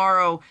teams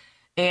tomorrow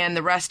and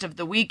the rest of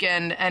the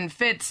weekend. And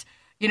Fitz,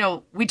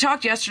 we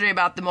talked yesterday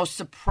about the most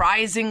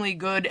surprisingly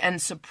good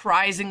and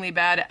surprisingly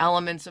bad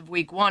elements of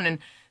Week 1. And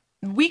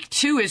Week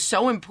 2 is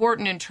so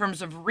important in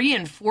terms of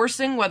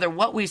reinforcing whether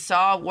what we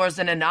saw was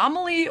an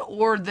anomaly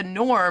or the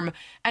norm.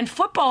 And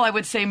football, I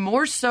would say,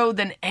 more so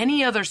than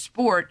any other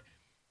sport,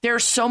 there are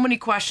so many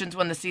questions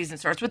when the season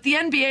starts. With the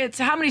NBA, it's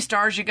how many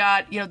stars you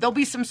got. There'll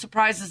be some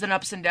surprises and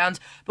ups and downs,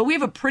 but we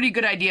have a pretty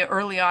good idea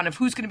early on of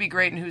who's going to be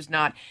great and who's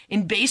not.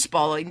 In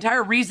baseball, the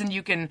entire reason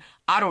you can,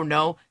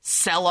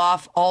 sell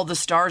off all the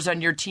stars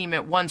on your team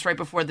at once right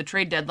before the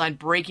trade deadline,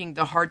 breaking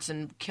the hearts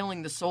and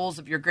killing the souls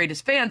of your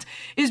greatest fans,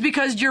 is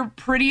because you're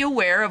pretty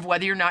aware of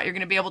whether or not you're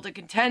going to be able to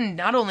contend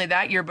not only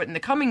that year, but in the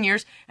coming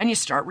years, and you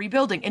start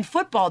rebuilding. In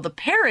football, the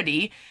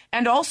parity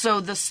and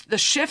also the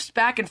shifts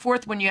back and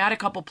forth when you add a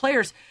couple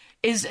players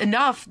is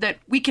enough that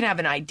we can have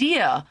an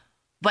idea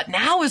But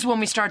now is when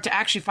we start to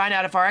actually find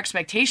out if our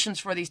expectations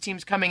for these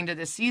teams coming into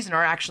this season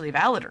are actually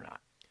valid or not.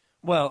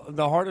 Well,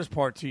 the hardest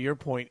part, to your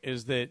point,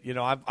 is that,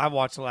 I've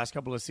watched the last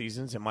couple of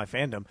seasons in my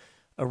fandom,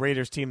 a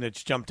Raiders team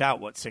that's jumped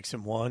out,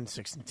 6-1,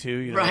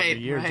 6-2, right,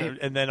 every year. Right.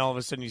 And then all of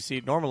a sudden you see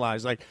it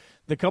normalize. Like,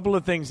 the couple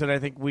of things that I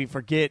think we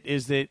forget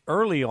is that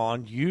early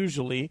on,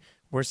 usually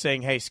we're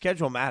saying, hey,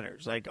 schedule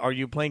matters. Like, are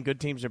you playing good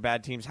teams or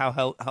bad teams? How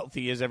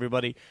healthy is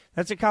everybody?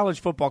 That's a college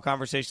football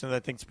conversation that I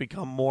think's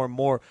become more and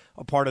more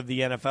a part of the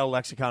NFL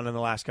lexicon in the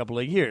last couple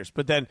of years.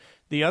 But then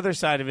the other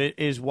side of it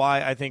is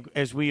why I think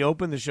as we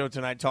open the show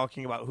tonight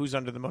talking about who's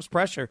under the most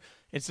pressure,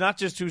 it's not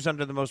just who's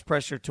under the most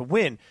pressure to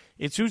win.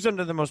 It's who's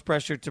under the most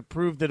pressure to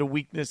prove that a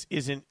weakness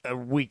isn't a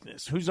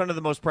weakness. Who's under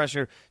the most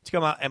pressure to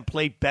come out and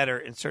play better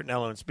in certain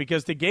elements.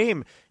 Because the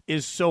game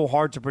is so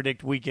hard to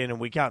predict week in and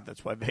week out.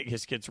 That's why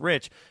Vegas gets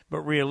rich.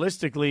 But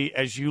realistically,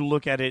 as you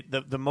look at it,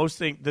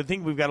 the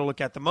thing we've got to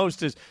look at the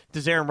most is,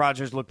 does Aaron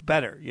Rodgers look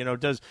better?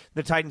 Does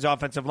the Titans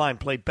offensive line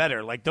play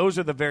better? Like, those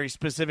are the very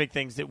specific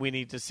things that we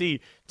need to see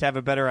to have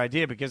a better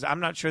idea, because I'm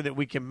not sure that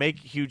we can make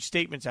huge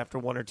statements after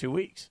 1 or 2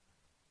 weeks.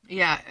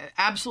 Yeah,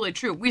 absolutely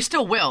true. We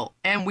still will,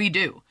 and we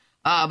do.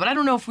 But I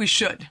don't know if we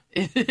should.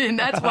 And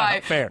that's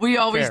why we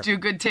always do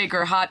good take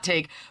or hot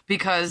take,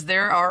 because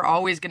there are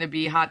always going to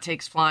be hot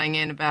takes flying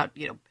in about,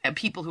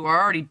 people who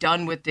are already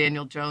done with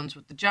Daniel Jones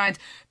with the Giants,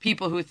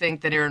 people who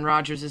think that Aaron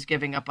Rodgers is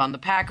giving up on the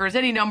Packers,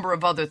 any number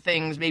of other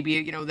things,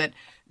 maybe, that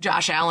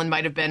Josh Allen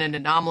might have been an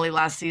anomaly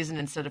last season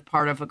instead of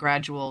part of a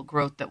gradual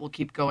growth that will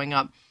keep going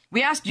up.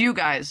 We asked you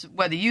guys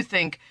whether you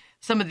think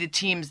some of the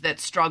teams that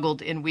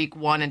struggled in week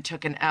 1 and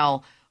took an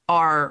L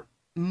are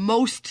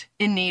most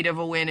in need of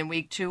a win in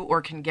week 2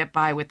 or can get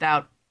by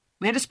without.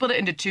 We had to split it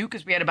into 2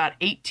 because we had about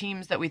 8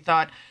 teams that we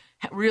thought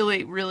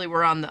really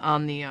were on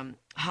the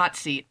hot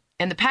seat.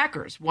 And the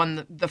Packers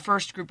won the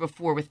first group of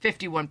 4 with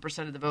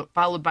 51% of the vote,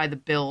 followed by the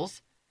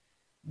Bills,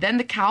 then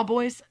the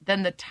Cowboys,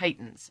 then the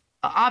Titans.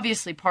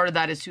 Obviously, part of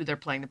that is who they're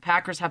playing. The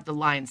Packers have the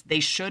Lions. They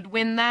should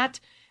win that,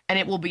 and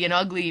it will be an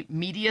ugly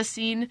media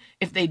scene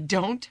if they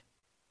don't.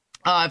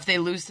 If they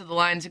lose to the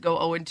Lions and go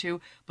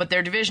 0-2, but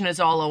their division is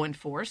all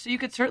 0-4. So you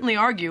could certainly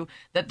argue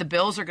that the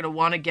Bills are going to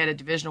want to get a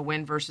divisional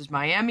win versus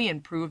Miami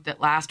and prove that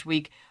last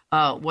week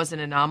was an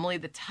anomaly.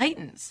 The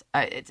Titans,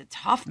 it's a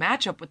tough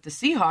matchup with the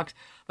Seahawks,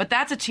 but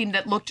that's a team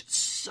that looked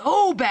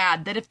so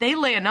bad that if they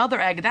lay another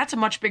egg, that's a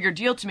much bigger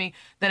deal to me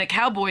than a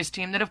Cowboys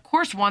team that, of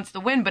course, wants the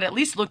win, but at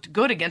least looked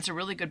good against a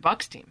really good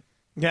Bucs team.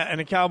 Yeah,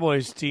 and a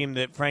Cowboys team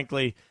that,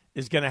 frankly,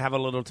 is going to have a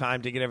little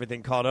time to get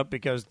everything caught up,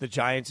 because the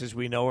Giants, as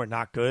we know, are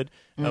not good.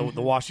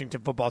 The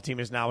Washington football team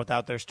is now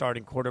without their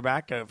starting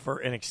quarterback for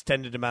an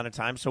extended amount of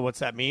time. So what's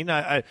that mean?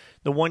 The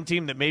one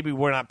team that maybe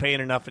we're not paying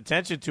enough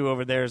attention to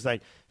over there is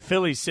like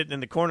Philly sitting in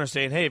the corner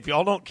saying, hey, if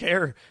y'all don't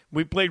care,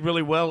 we played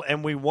really well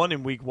and we won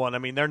in week 1. I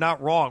mean, they're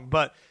not wrong,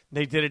 but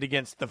they did it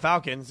against the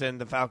Falcons,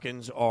 and the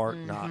Falcons are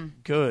not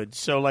good.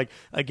 So, like,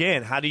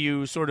 again, how do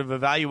you sort of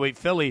evaluate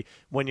Philly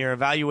when you're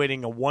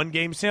evaluating a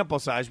one-game sample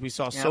size? We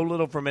saw so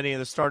little from any of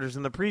the starters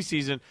in the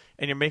preseason,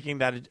 and you're making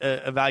that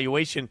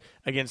evaluation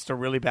against a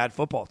really bad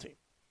football team.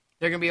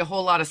 There are going to be a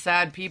whole lot of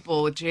sad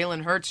people with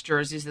Jalen Hurts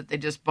jerseys that they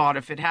just bought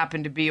if it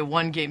happened to be a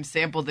one-game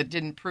sample that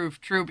didn't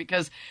prove true,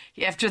 because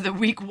after the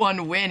week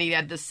 1 win, he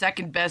had the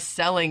second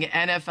best-selling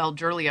NFL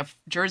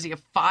jersey, a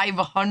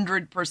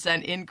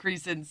 500%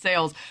 increase in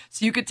sales.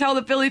 So you could tell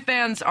the Philly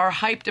fans are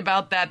hyped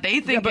about that. They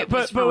think it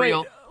was for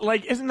real.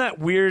 Like, isn't that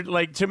weird?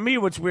 Like, to me,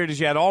 what's weird is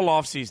you had all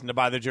offseason to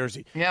buy the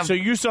jersey. Yeah. So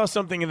you saw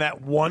something in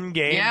that one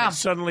game that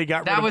suddenly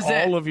got rid of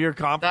all of your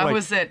confidence. That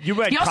was it. You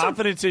had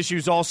confidence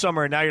issues all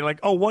summer, and now you're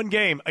like, oh, one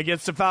game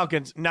against the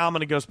Falcons. Now I'm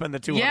going to go spend the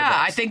 $200. Yeah,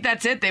 I think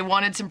that's it. They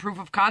wanted some proof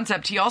of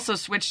concept. He also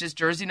switched his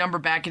jersey number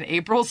back in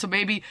April, so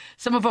maybe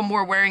some of them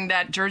were wearing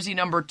that jersey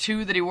number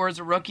 2 that he wore as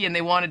a rookie, and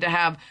they wanted to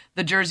have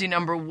the jersey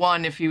number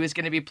 1 if he was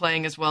going to be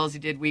playing as well as he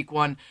did week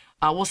 1.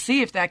 We'll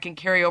see if that can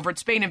carry over.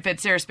 It's Spain and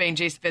Fitz, Sarah Spain,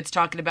 Jason Fitz,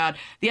 talking about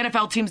the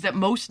NFL teams that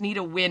most need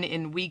a win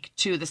in week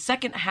 2. The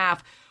second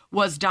half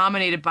was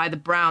dominated by the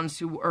Browns,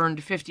 who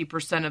earned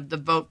 50% of the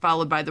vote,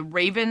 followed by the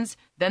Ravens,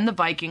 then the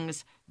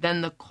Vikings,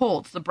 then the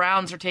Colts. The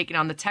Browns are taking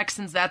on the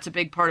Texans. That's a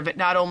big part of it.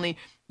 Not only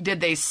did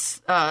they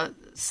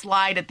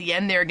slide at the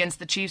end there against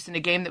the Chiefs in a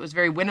game that was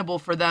very winnable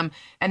for them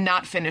and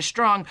not finish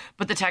strong,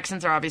 but the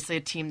Texans are obviously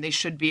a team they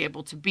should be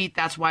able to beat.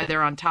 That's why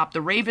they're on top.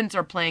 The Ravens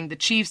are playing the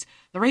Chiefs.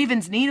 The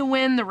Ravens need a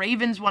win. The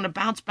Ravens want to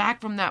bounce back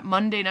from that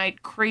Monday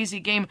night crazy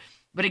game.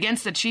 But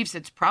against the Chiefs,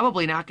 it's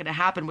probably not going to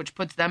happen, which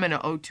puts them in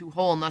an 0-2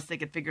 hole unless they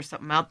could figure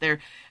something out there.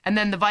 And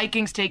then the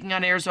Vikings taking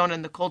on Arizona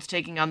and the Colts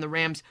taking on the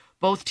Rams.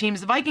 Both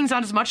teams, the Vikings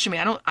not as much to me.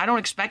 I don't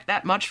expect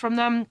that much from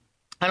them.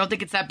 I don't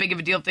think it's that big of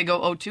a deal if they go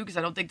 0-2 because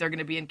I don't think they're going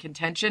to be in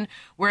contention.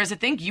 Whereas I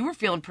think you were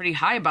feeling pretty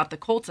high about the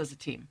Colts as a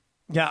team.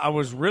 Yeah, I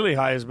was really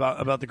high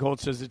about the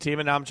Colts as a team,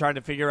 and now I'm trying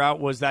to figure out,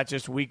 was that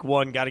just week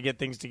 1, got to get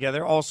things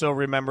together? Also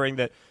remembering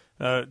that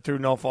through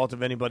no fault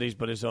of anybody's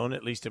but his own,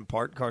 at least in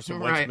part. Carson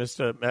Wentz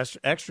missed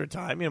extra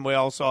time, and we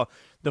all saw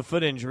the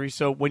foot injury.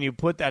 So when you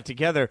put that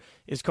together,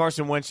 is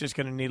Carson Wentz just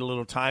going to need a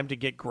little time to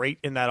get great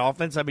in that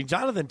offense? I mean,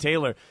 Jonathan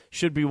Taylor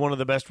should be one of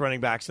the best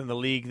running backs in the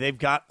league. They've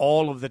got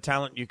all of the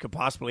talent you could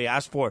possibly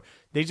ask for.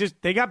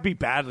 They got beat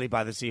badly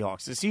by the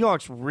Seahawks. The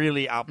Seahawks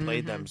really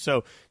outplayed them.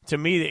 So to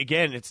me,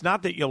 again, it's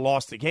not that you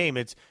lost the game.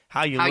 It's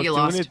how you look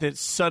doing it that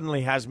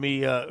suddenly has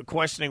me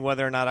questioning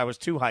whether or not I was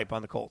too hype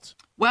on the Colts.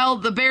 Well,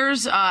 the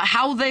Bears,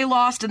 how they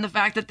lost and the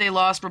fact that they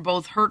lost were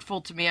both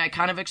hurtful to me. I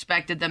kind of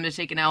expected them to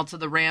take an L to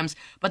the Rams,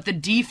 but the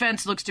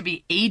defense looks to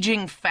be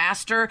aging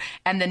faster,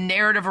 and the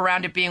narrative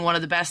around it being one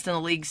of the best in the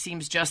league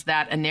seems just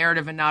that, a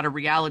narrative and not a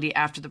reality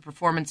after the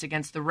performance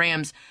against the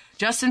Rams.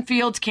 Justin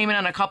Fields came in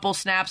on a couple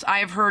snaps. I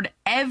have heard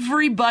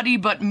everybody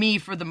but me,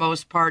 for the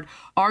most part,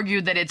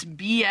 argue that it's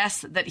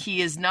BS that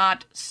he is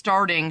not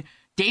starting.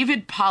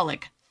 David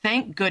Pollack,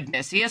 thank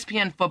goodness,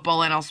 ESPN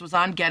football analyst, was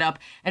on Get Up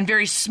and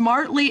very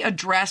smartly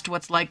addressed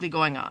what's likely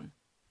going on.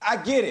 I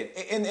get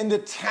it, and the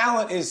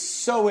talent is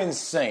so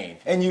insane,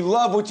 and you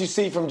love what you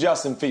see from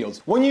Justin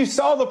Fields. When you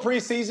saw the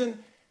preseason,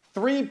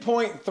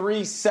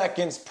 3.3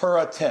 seconds per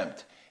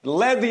attempt.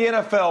 Led the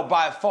NFL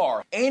by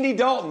far. Andy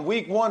Dalton,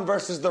 week 1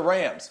 versus the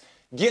Rams,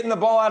 getting the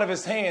ball out of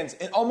his hands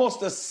in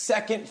almost a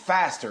second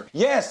faster.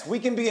 Yes, we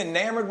can be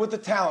enamored with the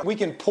talent. We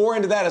can pour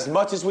into that as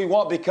much as we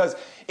want because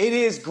it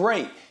is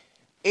great.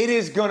 It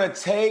is going to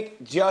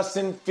take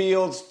Justin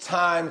Fields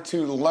time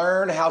to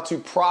learn how to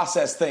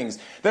process things.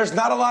 There's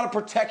not a lot of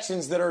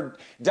protections that are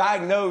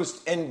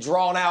diagnosed and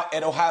drawn out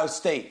at Ohio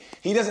State.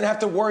 He doesn't have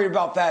to worry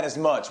about that as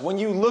much. When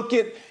you look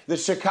at the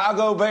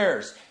Chicago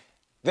Bears,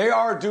 they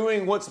are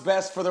doing what's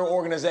best for their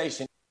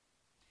organization.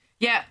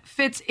 Yeah,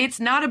 Fitz, it's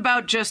not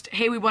about just,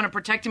 hey, we want to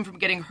protect him from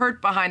getting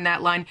hurt behind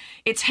that line.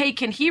 It's, hey,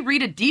 can he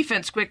read a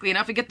defense quickly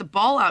enough and get the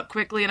ball out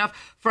quickly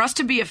enough for us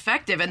to be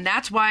effective? And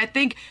that's why I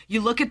think you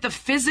look at the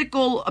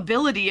physical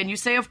ability and you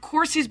say, of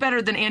course he's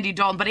better than Andy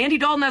Dalton. But Andy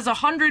Dalton has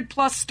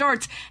 100-plus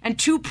starts and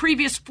 2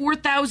 previous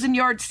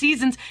 4,000-yard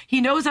seasons.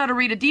 He knows how to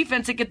read a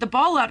defense and get the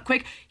ball out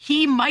quick.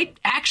 He might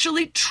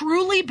actually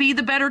truly be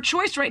the better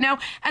choice right now.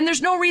 And there's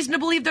no reason to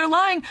believe they're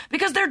lying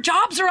because their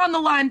jobs are on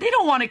the line. They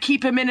don't want to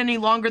keep him in any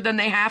longer than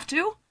they have to.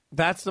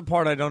 That's the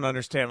part I don't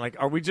understand. Like,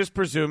 are we just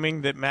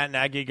presuming that Matt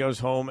Nagy goes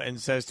home and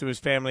says to his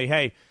family,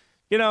 hey,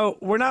 you know,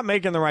 we're not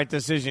making the right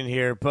decision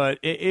here, but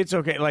it's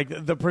okay. Like,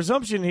 the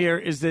presumption here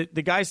is that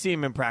the guys see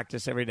him in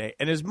practice every day.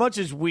 And as much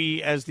as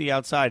we, as the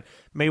outside,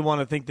 may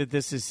want to think that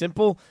this is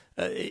simple,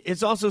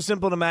 it's also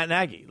simple to Matt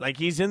Nagy. Like,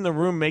 he's in the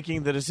room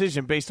making the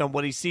decision based on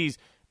what he sees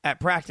at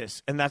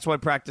practice, and that's why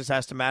practice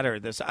has to matter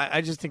at this.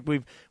 I just think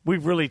we've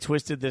really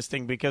twisted this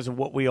thing because of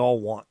what we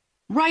all want.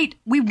 Right.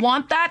 We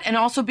want that. And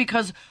also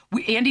because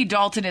Andy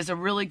Dalton is a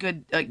really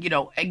good,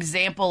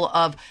 example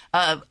of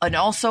an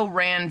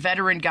also-ran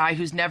veteran guy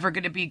who's never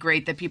going to be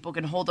great that people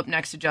can hold up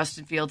next to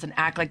Justin Fields and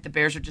act like the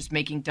Bears are just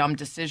making dumb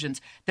decisions.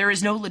 There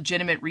is no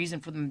legitimate reason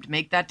for them to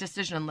make that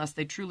decision unless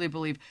they truly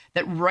believe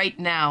that right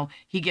now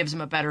he gives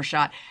them a better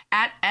shot.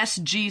 At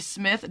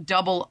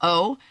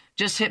SGSmith00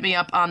 just hit me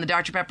up on the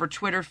Dr. Pepper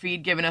Twitter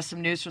feed, giving us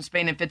some news from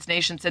Spain and Fitz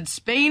Nation. Said,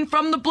 Spain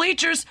from the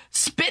bleachers,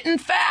 spitting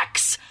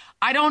facts.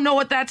 I don't know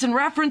what that's in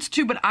reference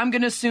to, but I'm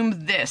going to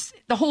assume this.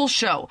 The whole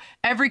show,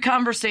 every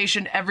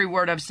conversation, every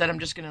word I've said, I'm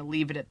just going to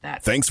leave it at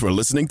that. Thanks for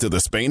listening to the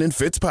Spain and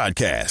Fitz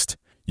podcast.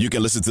 You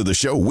can listen to the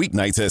show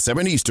weeknights at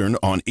 7 Eastern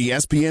on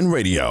ESPN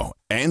Radio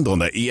and on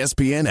the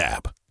ESPN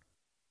app.